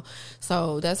right now.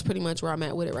 So that's pretty much where I'm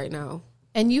at with it right now.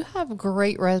 And you have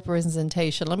great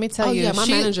representation. Let me tell you. Oh, yeah. My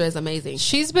manager is amazing.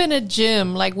 She's been a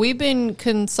gem. Like, we've been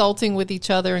consulting with each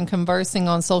other and conversing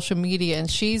on social media, and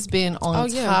she's been on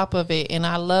top of it. And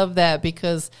I love that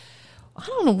because, I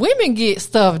don't know, women get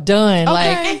stuff done.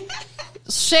 Okay. Like,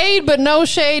 shade, but no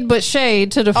shade, but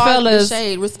shade to the fellas.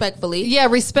 Shade, respectfully. Yeah,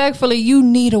 respectfully, you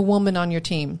need a woman on your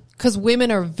team because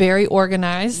women are very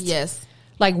organized. Yes.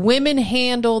 Like women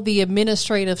handle the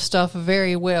administrative stuff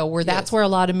very well, where that's where a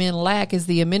lot of men lack is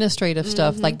the administrative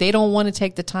stuff. Like they don't want to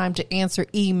take the time to answer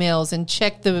emails and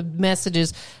check the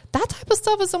messages. That type of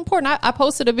stuff is important. I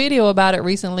posted a video about it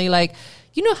recently. Like,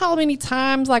 you know how many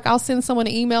times like I'll send someone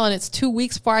an email and it's 2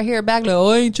 weeks before I hear it back. Like, oh,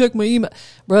 I ain't checked my email,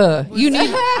 bruh. You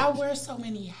need. I wear so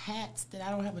many hats that I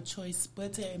don't have a choice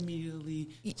but to immediately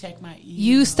check my email.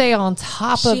 You stay on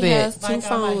top of it. She has two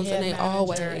phones and they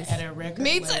always. At a record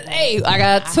Me too. level. Hey, I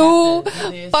got two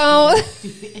phones.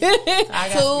 I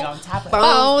got to be on top of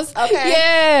Phones. Okay.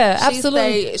 Yeah,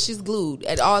 absolutely. She's glued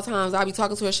at all times. I'll be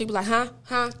talking to her. She'll be like, huh?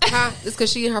 It's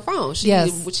because she in her phone. She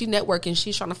networking.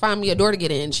 She's trying to find me a door to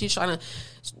get in. She's trying to,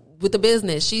 with the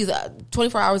business. She's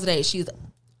 24 hours a day.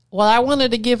 Well, I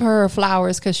wanted to give her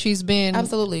flowers because she's been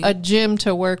absolutely a gem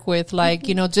to work with. Like,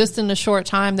 you know, just in the short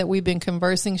time that we've been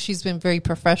conversing, she's been very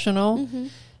professional.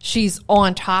 She's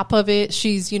on top of it.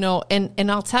 She's, you know,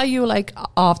 and I'll tell you, like,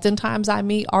 oftentimes I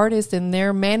meet artists and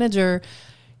their manager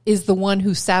is the one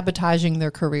who's sabotaging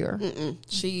their career.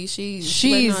 She's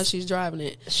driving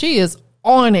it. She is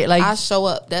on it. Like, I show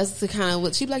up. That's the kind of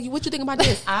what she be like. What you think about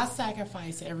this? I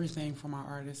sacrifice everything for my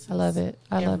artists. I love it.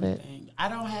 I love it. I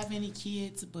don't have any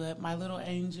kids, but my little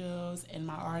angels and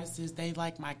my artists, they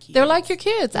like my kids. They're like your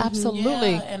kids.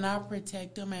 Absolutely. Yeah, and I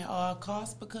protect them at all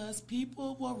costs because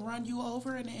people will run you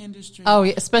over in the industry. Oh,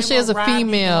 yeah, especially as a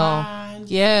female.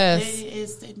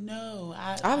 Yes.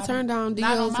 I've turned down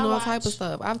deals and all type of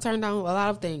stuff. I've turned down a lot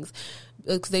of things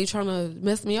because they trying to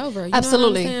mess me over. You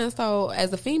Absolutely. know what I'm saying? So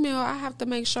as a female, I have to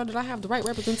make sure that I have the right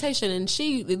representation, and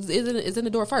she is in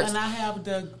the door first. And I have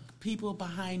the people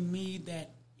behind me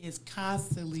that is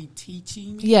constantly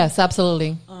teaching me. Yes,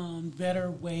 absolutely. Better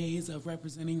ways of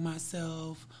representing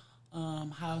myself.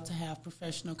 How to have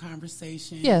professional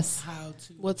conversations. Yes.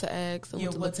 What to ask and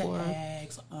what to look for.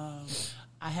 Ask.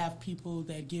 I have people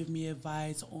that give me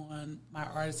advice on my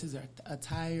artists'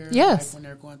 attire. Yes. Like when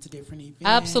they're going to different events.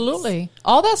 Absolutely.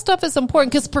 All that stuff is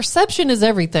important because perception is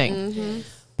everything.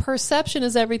 Perception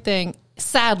is everything,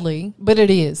 sadly, but it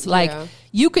is. Like,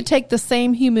 you could take the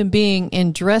same human being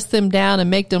and dress them down and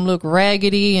make them look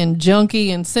raggedy and junky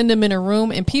and send them in a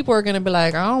room, and people are going to be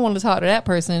like, I don't want to talk to that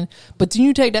person. But then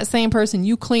you take that same person,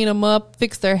 you clean them up,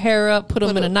 fix their hair up, put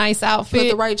them in a nice outfit. Put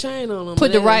the right chain on them.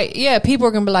 People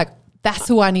are going to be like, that's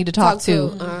who I need to talk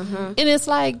to. And it's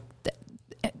like,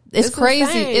 it's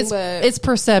crazy. Insane, it's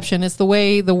perception. It's the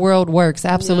way the world works.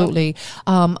 Absolutely.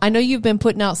 Yeah. I know you've been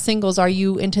putting out singles. Are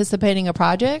you anticipating a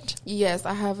project? Yes,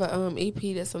 I have an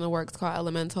EP that's in the works called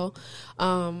Elemental.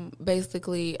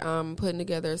 Basically, I'm putting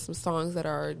together some songs that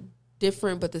are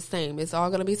different but the same. It's all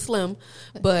going to be Slim,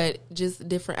 but just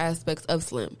different aspects of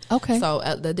Slim. Okay. So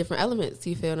the different elements,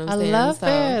 you feel what I'm saying? I love it.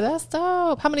 That's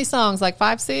dope. How many songs? Like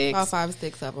 5, 6? About 5 or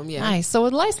 6 of them, yeah. Nice. So a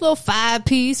nice little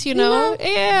 5-piece, you know?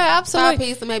 Yeah, absolutely.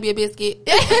 5-piece and maybe a biscuit.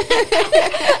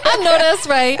 I know that's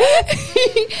right.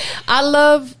 I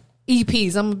love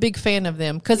EPs. I'm a big fan of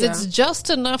them because it's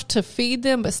just enough to feed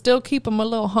them but still keep them a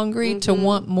little hungry to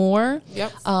want more.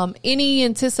 Yep. Any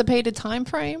anticipated time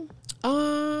frame?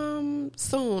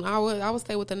 Soon. I would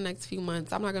say within the next few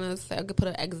months. I'm not gonna say I could put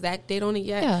an exact date on it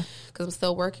yet because I'm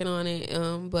still working on it.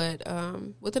 But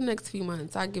within the next few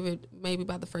months, I give it maybe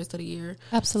by the first of the year.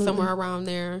 Absolutely, somewhere around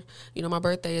there. You know, my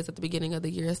birthday is at the beginning of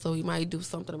the year, so we might do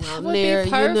something around that there. Would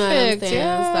be perfect. You know what I'm saying?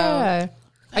 Yeah. So.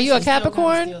 Are you a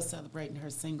Capricorn? Still celebrating her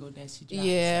single that she dropped.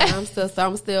 Yeah,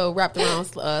 I'm still wrapped around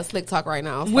Slick Talk right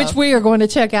now, so. Which we are going to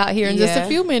check out here in just a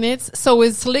few minutes. So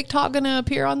is Slick Talk going to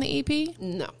appear on the EP?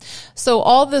 No. So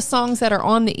all the songs that are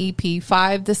on the EP,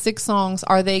 5 to 6 songs,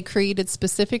 are they created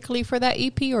specifically for that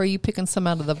EP, or are you picking some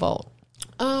out of the vault?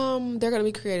 They're going to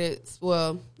be created.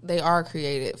 Well, they are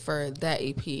created for that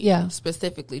EP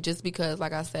specifically, just because,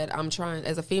 like I said, I'm trying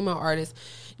as a female artist.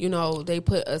 You know, they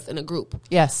put us in a group.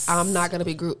 Yes, I'm not going to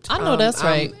be grouped. I know that's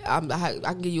right. I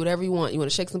can give you whatever you want. You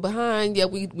want to shake some behind? Yeah,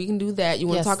 we can do that. You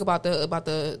want to talk about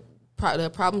the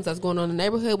problems that's going on in the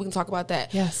neighborhood? We can talk about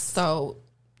that. Yes. So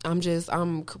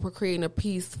I'm creating a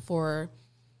piece for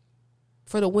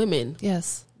the women.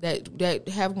 Yes, that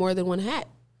have more than one hat.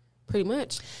 Pretty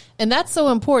much. And that's so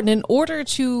important. In order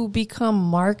to become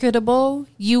marketable,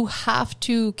 you have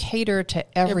to cater to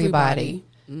everybody.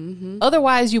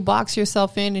 Otherwise, you box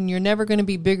yourself in and you're never going to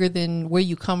be bigger than where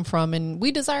you come from. And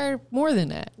we desire more than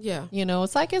that. Yeah. You know,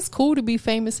 it's like it's cool to be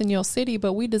famous in your city,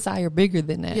 but we desire bigger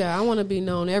than that. Yeah, I want to be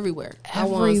known everywhere. I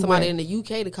want somebody in the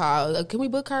UK to call. Can we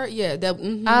book her? Yeah.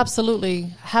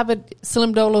 Absolutely.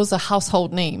 Slim Dolo's a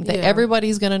household name that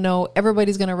everybody's going to know,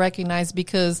 everybody's going to recognize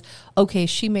because, okay,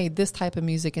 she made this type of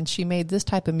music and she made this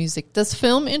type of music. Does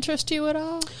film interest you at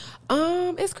all?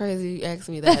 It's crazy you ask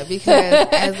me that because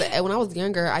when I was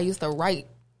younger, I used to write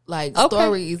like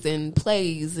stories and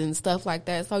plays and stuff like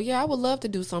that. So yeah, I would love to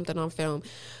do something on film.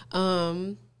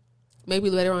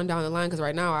 Maybe later on down the line, because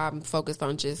right now I'm focused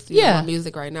on just my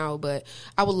music right now. But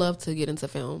I would love to get into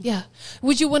film. Yeah.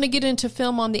 Would you want to get into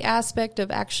film on the aspect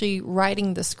of actually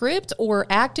writing the script or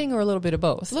acting or a little bit of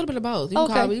both? A little bit of both. You can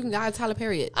call me. You can call Tyler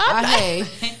Period. Okay.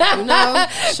 Hey, you know,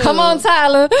 come on,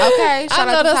 Tyler. Okay, shout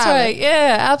out to that's Tyler. Right.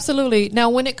 Yeah, absolutely. Now,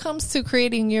 when it comes to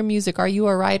creating your music, are you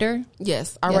a writer?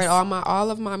 Yes, I write all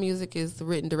of my music is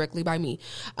written directly by me.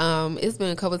 It's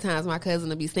been a couple of times my cousin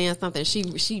will be saying something.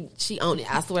 She owned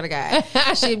it. I swear to God.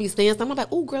 She'd be saying something. I'm like,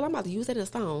 oh, girl, I'm about to use that in a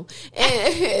song.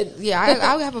 And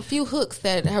I have a few hooks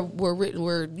that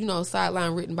were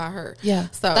sideline written by her. Yeah.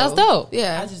 So that's dope.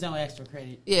 Yeah. I just don't ask for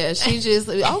credit. Yeah. She just,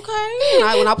 okay.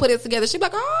 When I put it together, she'd be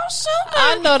like, oh, shoot.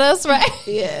 I know that's right.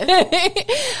 Yeah.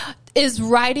 Is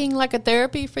writing like a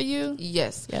therapy for you?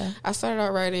 Yes. Yeah. I started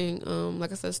out writing,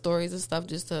 like I said, stories and stuff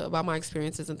just about my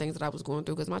experiences and things that I was going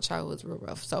through because my childhood was real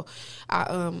rough. So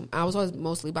I was always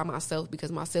mostly by myself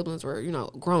because my siblings were,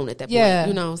 grown at that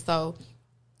point, so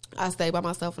I stayed by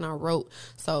myself and I wrote.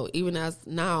 So even as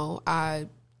now, I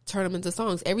turn them into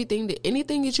songs. Anything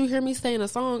that you hear me say in a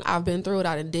song, I've been through it.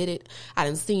 I done did it. I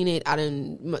done seen it. I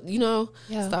done,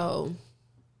 Yeah. So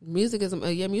music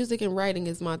and writing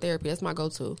is my therapy. That's my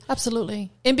go-to.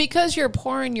 Absolutely. And because you're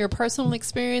pouring your personal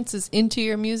experiences into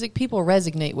your music, people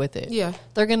resonate with it. Yeah.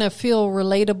 They're going to feel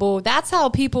relatable. That's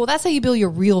how you build your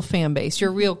real fan base,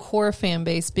 your real core fan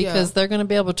base, because they're going to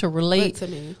be able to relate to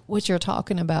me. What you're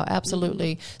talking about.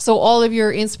 Absolutely. Mm-hmm. So all of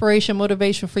your inspiration,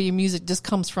 motivation for your music just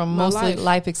comes from mostly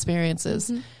life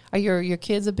experiences. Mm-hmm. Are your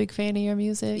kids a big fan of your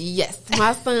music? Yes,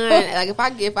 my son.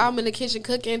 Like if I'm in the kitchen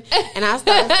cooking and I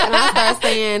start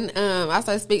saying I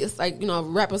start speaking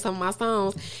rapping some of my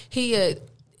songs,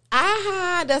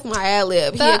 that's my ad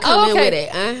lib. He'll come in with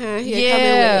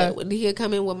it. He'll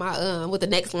come in with my with the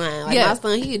next line. Like my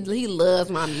son, he loves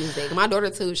my music. My daughter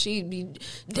too. She be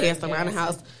dancing around the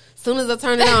house. As soon as I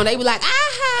turn it on, they be like,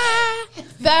 aha.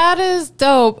 That is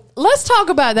dope. Let's talk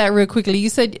about that real quickly. You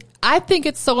said, I think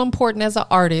it's so important as an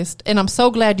artist, and I'm so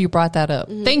glad you brought that up.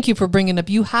 Mm-hmm. Thank you for bringing it up.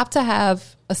 You have to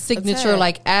have a signature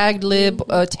like ad lib,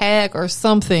 a tag or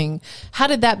something. How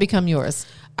did that become yours?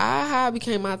 Aha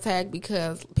became my tag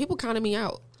because people counted me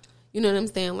out. You know what I'm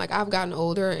saying? Like, I've gotten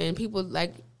older, and people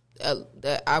like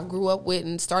that I grew up with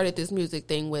and started this music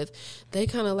thing with, they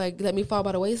kind of like let me fall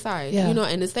by the wayside,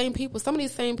 and the same people, some of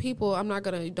these same people, I'm not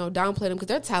going to downplay them because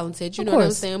they're talented, you know what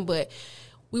I'm saying, but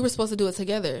we were supposed to do it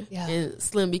together, and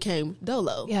Slim became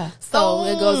Dolo, so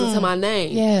it goes into my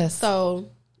name, so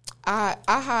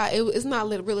it's not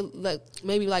really like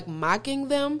maybe like mocking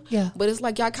them, but it's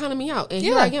like y'all counting me out, and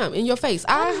here I am in your face,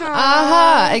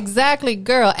 exactly,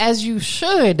 girl, as you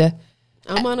should.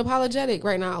 I'm unapologetic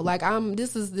right now. Like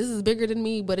this is bigger than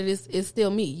me, but it's still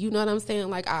me. You know what I'm saying?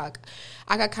 Like I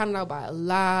got counted out by a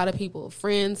lot of people,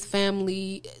 friends,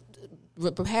 family,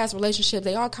 past relationships.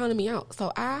 They all counted me out.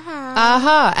 So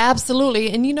absolutely.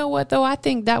 And you know what though? I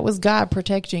think that was God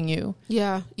protecting you.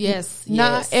 Yeah. Yes.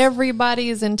 Not everybody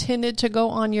is intended to go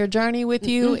on your journey with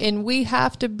you, and we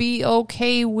have to be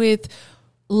okay with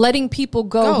letting people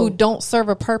go who don't serve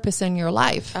a purpose in your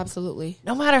life. Absolutely.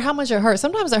 No matter how much it hurts.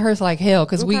 Sometimes it hurts like hell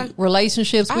because we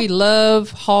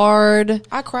love hard.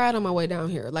 I cried on my way down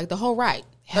here, like the whole ride.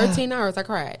 13 hours I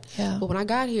cried. Yeah. But when I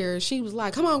got here, she was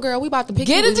like, come on, girl, we about to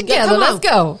get it together. Let's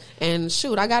go. And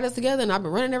shoot, I got it together and I've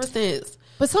been running ever since.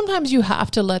 But sometimes you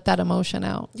have to let that emotion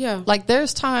out. Yeah. Like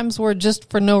there's times where just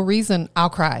for no reason, I'll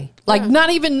cry. Like not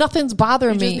even nothing's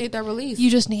bothering me. You just need that release.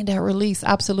 You just need that release.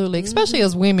 Absolutely. Especially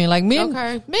as women. Like men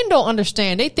don't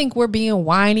understand. They think we're being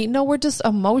whiny. No, we're just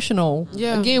emotional.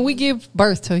 Yeah. Again, we give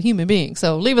birth to a human being.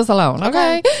 So leave us alone.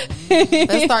 Okay.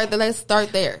 Let's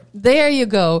start there. There you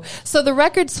go. So the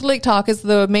record Slick Talk is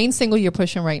the main single you're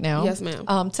pushing right now. Yes,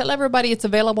 ma'am. Tell everybody it's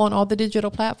available on all the digital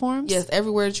platforms. Yes,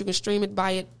 everywhere that you can stream it,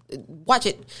 buy it, watch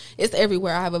it. It's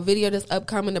everywhere. I have a video that's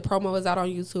upcoming. The promo is out on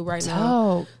YouTube right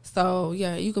now. So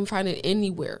yeah, you can find it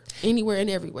anywhere and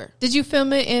everywhere. Did you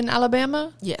film it in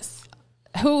Alabama? Yes.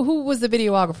 Who was the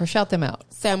videographer? Shout them out.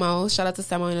 Samo. Shout out to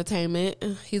Samo Entertainment.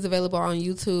 He's available on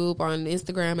YouTube, on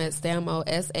Instagram at Samo,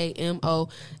 SAMO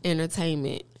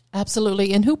Entertainment.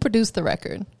 Absolutely. And who produced the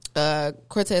record?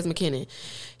 Cortez McKinnon.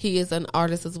 He is an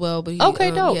artist as well, but dope.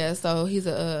 Yeah, so he's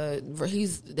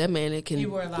that man that can He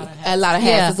wore a lot of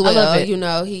hats. As well. I love it. You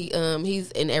know,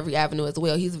 he's in every avenue as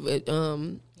well. He's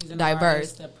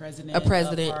diverse, artist, a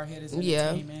president.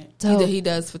 Yeah, he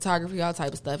does photography, all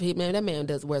type of stuff. That man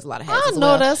wears a lot of hats. I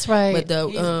know that's right. But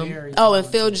and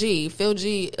Phil G,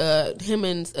 him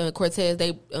and Cortez,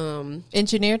 they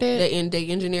engineered it. They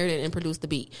engineered it and produced the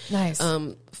beat. Nice.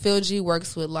 Phil G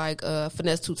works with like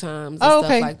Finesse 2 Times and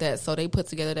stuff like that. So they put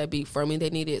together that beat for me. They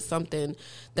needed something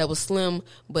that was slim,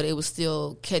 but it was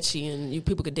still catchy and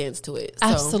people could dance to it. So.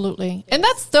 Absolutely. And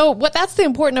that's that's the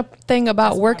important thing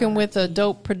about working with a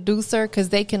dope producer, because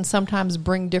they can sometimes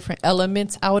bring different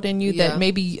elements out in you that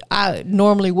maybe I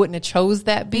normally wouldn't have chose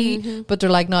that beat, but they're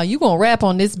like, no, you gonna rap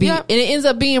on this beat. And it ends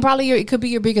up being it could be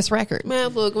your biggest record. Man,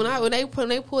 look, when they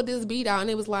pulled this beat out, and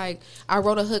it was like, I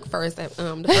wrote a hook first.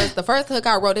 The first hook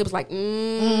I wrote, it was like, So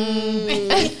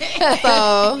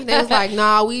they was like,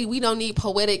 nah, we don't need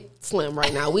poetic Slim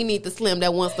right now. We need the Slim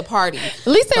that wants to party. At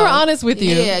least they were honest with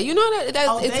you. Yeah, you know it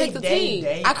takes a team.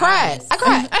 I cried.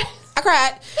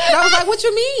 And I was like, what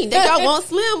you mean? That y'all want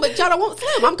Slim, but y'all don't want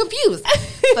Slim. I'm confused.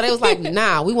 So they was like,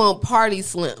 nah, we want party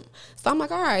Slim. So I'm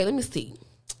like, all right, let me see.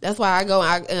 That's why I go.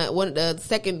 The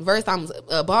second verse, I'm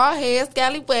bald head,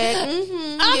 scallywag.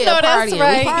 I know that's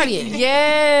right. We partying.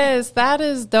 Yes, that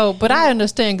is dope. But I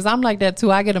understand, because I'm like that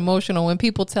too. I get emotional when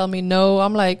people tell me no.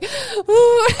 I'm like,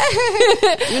 ooh.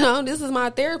 This is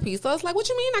my therapy. So it's like, what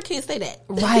you mean I can't say that?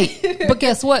 Right. But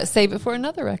guess what? Save it for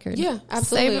another record. Yeah,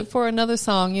 absolutely. Save it for another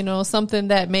song. Something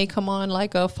that may come on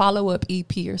like a follow-up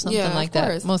EP or something like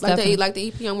that. Most definitely. Like the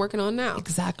EP I'm working on now.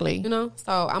 Exactly. So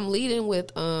I'm leading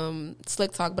with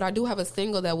Slick Talk. But I do have a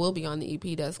single that will be on the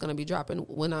EP that's going to be dropping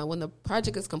when the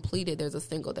project is completed. There's a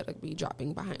single that'll be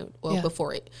dropping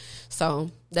before it. So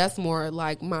that's more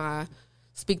like my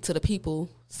speak to the people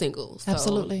single. So,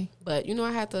 absolutely. But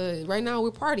I have to. Right now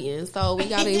we're partying, so we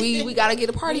gotta get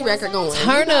a party record going.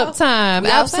 Turn up time.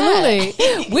 Absolutely.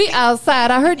 We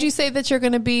outside. I heard you say that you're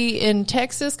going to be in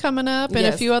Texas coming up and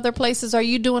a few other places. Are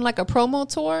you doing like a promo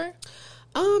tour?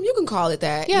 You can call it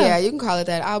that. Yeah, you can call it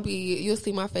that. You'll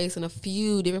see my face in a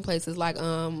few different places. Like,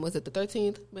 was it the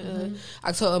 13th?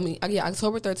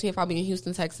 October 13th, I'll be in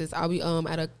Houston, Texas. I'll be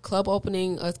at a club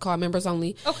opening. It's called Members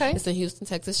Only. Okay. It's in Houston,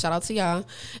 Texas. Shout out to y'all.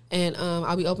 And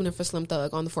I'll be opening for Slim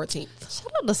Thug on the 14th.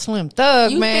 Shout out to Slim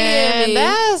Thug, man.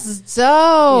 That's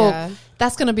dope. Yeah.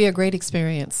 That's going to be a great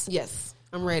experience. Yes,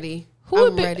 I'm ready.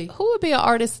 Who would be an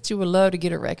artist that you would love to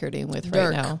get a record in with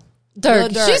Dirk. Right now?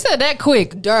 Dirk. She said that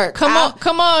quick. Dirk.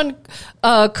 Come on,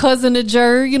 cousin of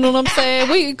Jer. You know what I'm saying?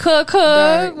 We Dirk.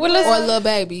 Or Lil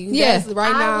Baby. Yes.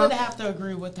 Right now. I would have to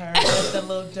agree with her. With the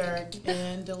Lil Dirk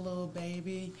and the Lil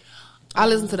Baby. I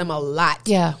listen to them a lot.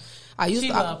 Yeah. I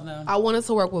love them. I wanted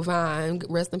to work with Vine.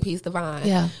 Rest in peace to Vine.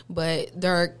 Yeah. But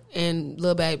Dirk and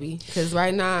Lil Baby. Because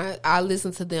right now, I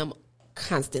listen to them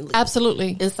constantly.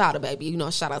 Absolutely. Inside of Baby.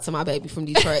 Shout out to my baby from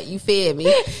Detroit. You fed me.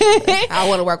 I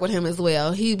want to work with him as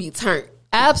well. He be turned.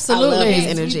 Absolutely. I love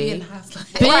his energy.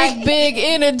 Big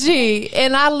energy.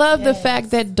 And I love the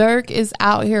fact that Dirk is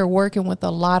out here working with a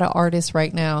lot of artists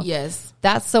right now. Yes.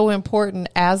 That's so important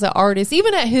as an artist,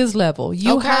 even at his level.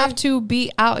 You have to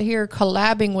be out here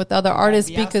collabing with other artists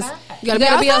because you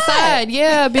gotta be outside.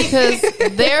 Yeah, because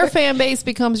their fan base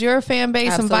becomes your fan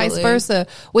base and vice versa.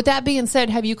 With that being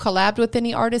said, have you collabed with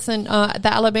any artists in the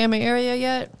Alabama area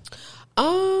yet?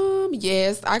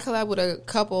 Yes, I collab with a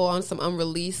couple on some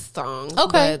unreleased songs.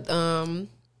 Okay.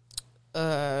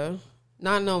 But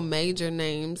not no major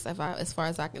names as far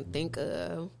as I can think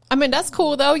of. I mean, that's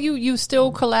cool though. You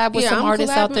still collab with some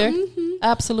artists out there. Mm-hmm.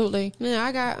 Absolutely. Yeah,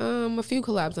 I got a few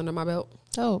collabs under my belt.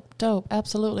 Dope.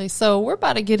 Absolutely. So we're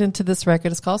about to get into this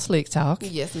record. It's called Slick Talk.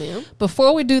 Yes, ma'am.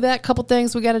 Before we do that, couple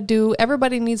things we got to do.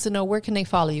 Everybody needs to know, where can they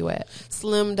follow you at?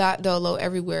 Slim.Dolo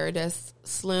everywhere. That's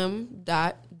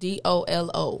Slim.Dolo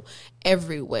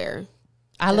everywhere.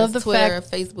 I love the Twitter,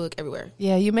 fact, Facebook, everywhere.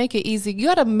 Yeah, you make it easy. You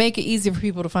got to make it easy for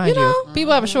people to find you.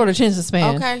 People have a short attention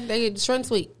span. Okay, they get short and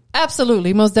sweet.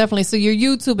 Absolutely, most definitely. So your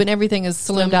YouTube and everything is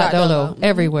Slim.Dolo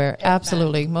everywhere.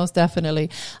 Absolutely, most definitely.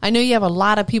 I know you have a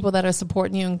lot of people that are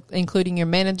supporting you, including your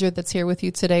manager that's here with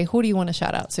you today. Who do you want to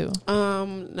shout out to?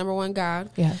 Number one,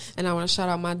 God. Yes. And I want to shout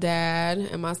out my dad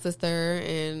and my sister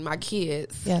and my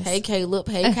kids. Yes. Hey, Caleb.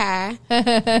 Hey, Kai.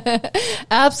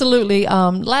 Absolutely.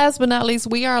 Last but not least,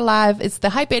 we are live. It's the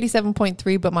Hype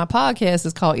 87.3, but my podcast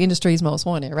is called Industry's Most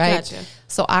Wanted, right? Gotcha.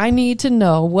 So I need to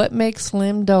know, what makes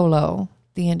Slim Dolo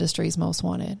the industry's most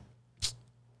wanted?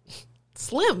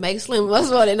 Slim makes Slim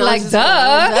most wanted. No, like, duh.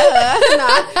 Yeah,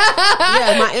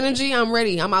 my energy, I'm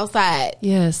ready. I'm outside.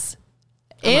 Yes.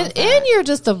 And you're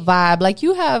just a vibe. Like,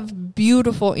 you have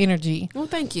beautiful energy. Well,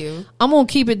 thank you. I'm going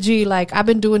to keep it G. Like, I've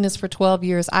been doing this for 12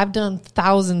 years. I've done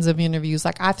thousands of interviews.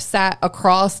 Like, I've sat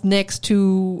across, next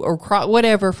to, or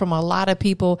whatever from a lot of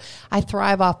people. I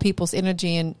thrive off people's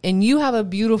energy. And you have a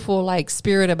beautiful, like,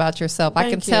 spirit about yourself. I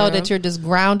can tell that you're just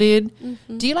grounded.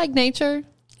 Mm-hmm. Do you like nature?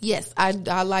 Yes, I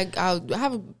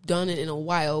haven't done it in a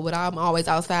while, but I'm always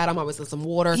outside. I'm always in some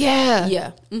water.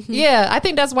 Yeah. Mm-hmm. Yeah, I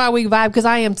think that's why we vibe, because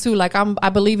I am too. Like, I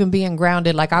believe in being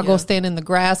grounded. Like, I'll go stand in the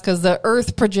grass because the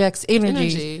earth projects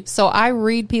energy. So I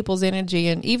read people's energy,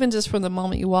 and even just from the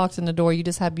moment you walked in the door, you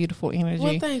just have beautiful energy.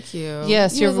 Well, thank you.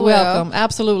 Yes, you're welcome.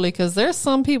 Absolutely, because there's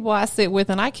some people I sit with,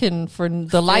 and I can, for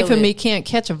the life of me, can't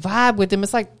catch a vibe with them.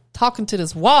 It's like talking to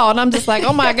this wall, and I'm just like,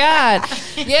 oh my God.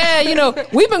 Yeah,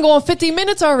 we've been going 50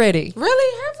 minutes already.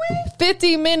 Really? Have we?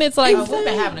 50 minutes. Like, we've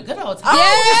been having a good old time.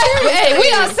 Yeah. Hey,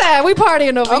 we outside. We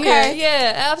partying over here.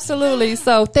 Yeah, absolutely.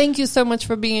 So thank you so much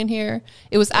for being here.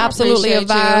 It was absolutely a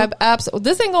vibe.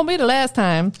 This ain't going to be the last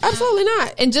time. Absolutely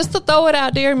not. And just to throw it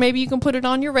out there, maybe you can put it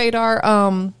on your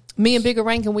radar. Me and Bigger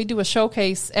Rankin, we do a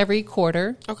showcase every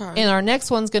quarter. Okay. And our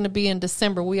next one's going to be in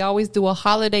December. We always do a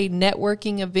holiday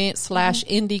networking event /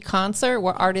 indie concert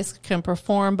where artists can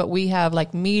perform, but we have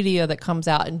like media that comes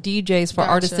out and DJs for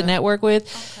artists to network with.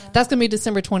 Okay. That's going to be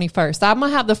December 21st. I'm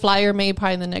going to have the flyer made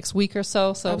probably in the next week or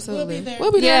so. So absolutely.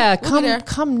 We'll be there. Yeah,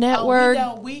 come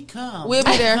network. We come. We'll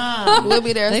be there. We'll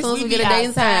be there as soon as we get a day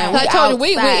and time. I told you,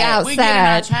 we outside. We get in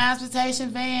our transportation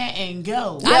van and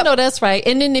go. Yep. I know that's right.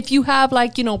 And then if you have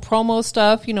like, promo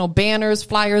stuff, banners,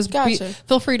 flyers,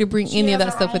 feel free to bring any of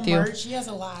that stuff with you. She has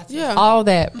a lot. Yeah. All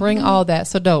that. Bring all that.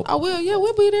 So dope. I will. Yeah,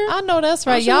 we'll be there. I know that's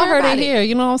right. Y'all heard it here.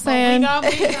 You know what I'm saying? We gonna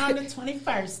be there on the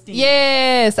 21st. Then.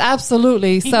 Yes,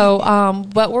 absolutely. So,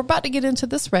 but we're about to get into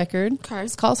this record. Okay.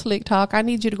 It's called Slick Talk. I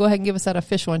need you to go ahead and give us that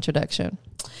official introduction.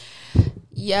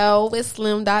 Yo, it's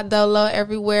Slim Dolo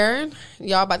everywhere.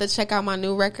 Y'all about to check out my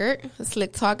new record.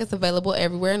 Slick Talk is available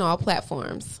everywhere on all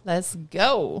platforms. Let's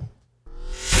go.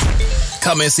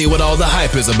 Come and see what all the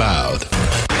hype is about.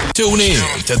 Tune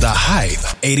in to The Hype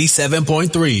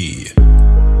 87.3.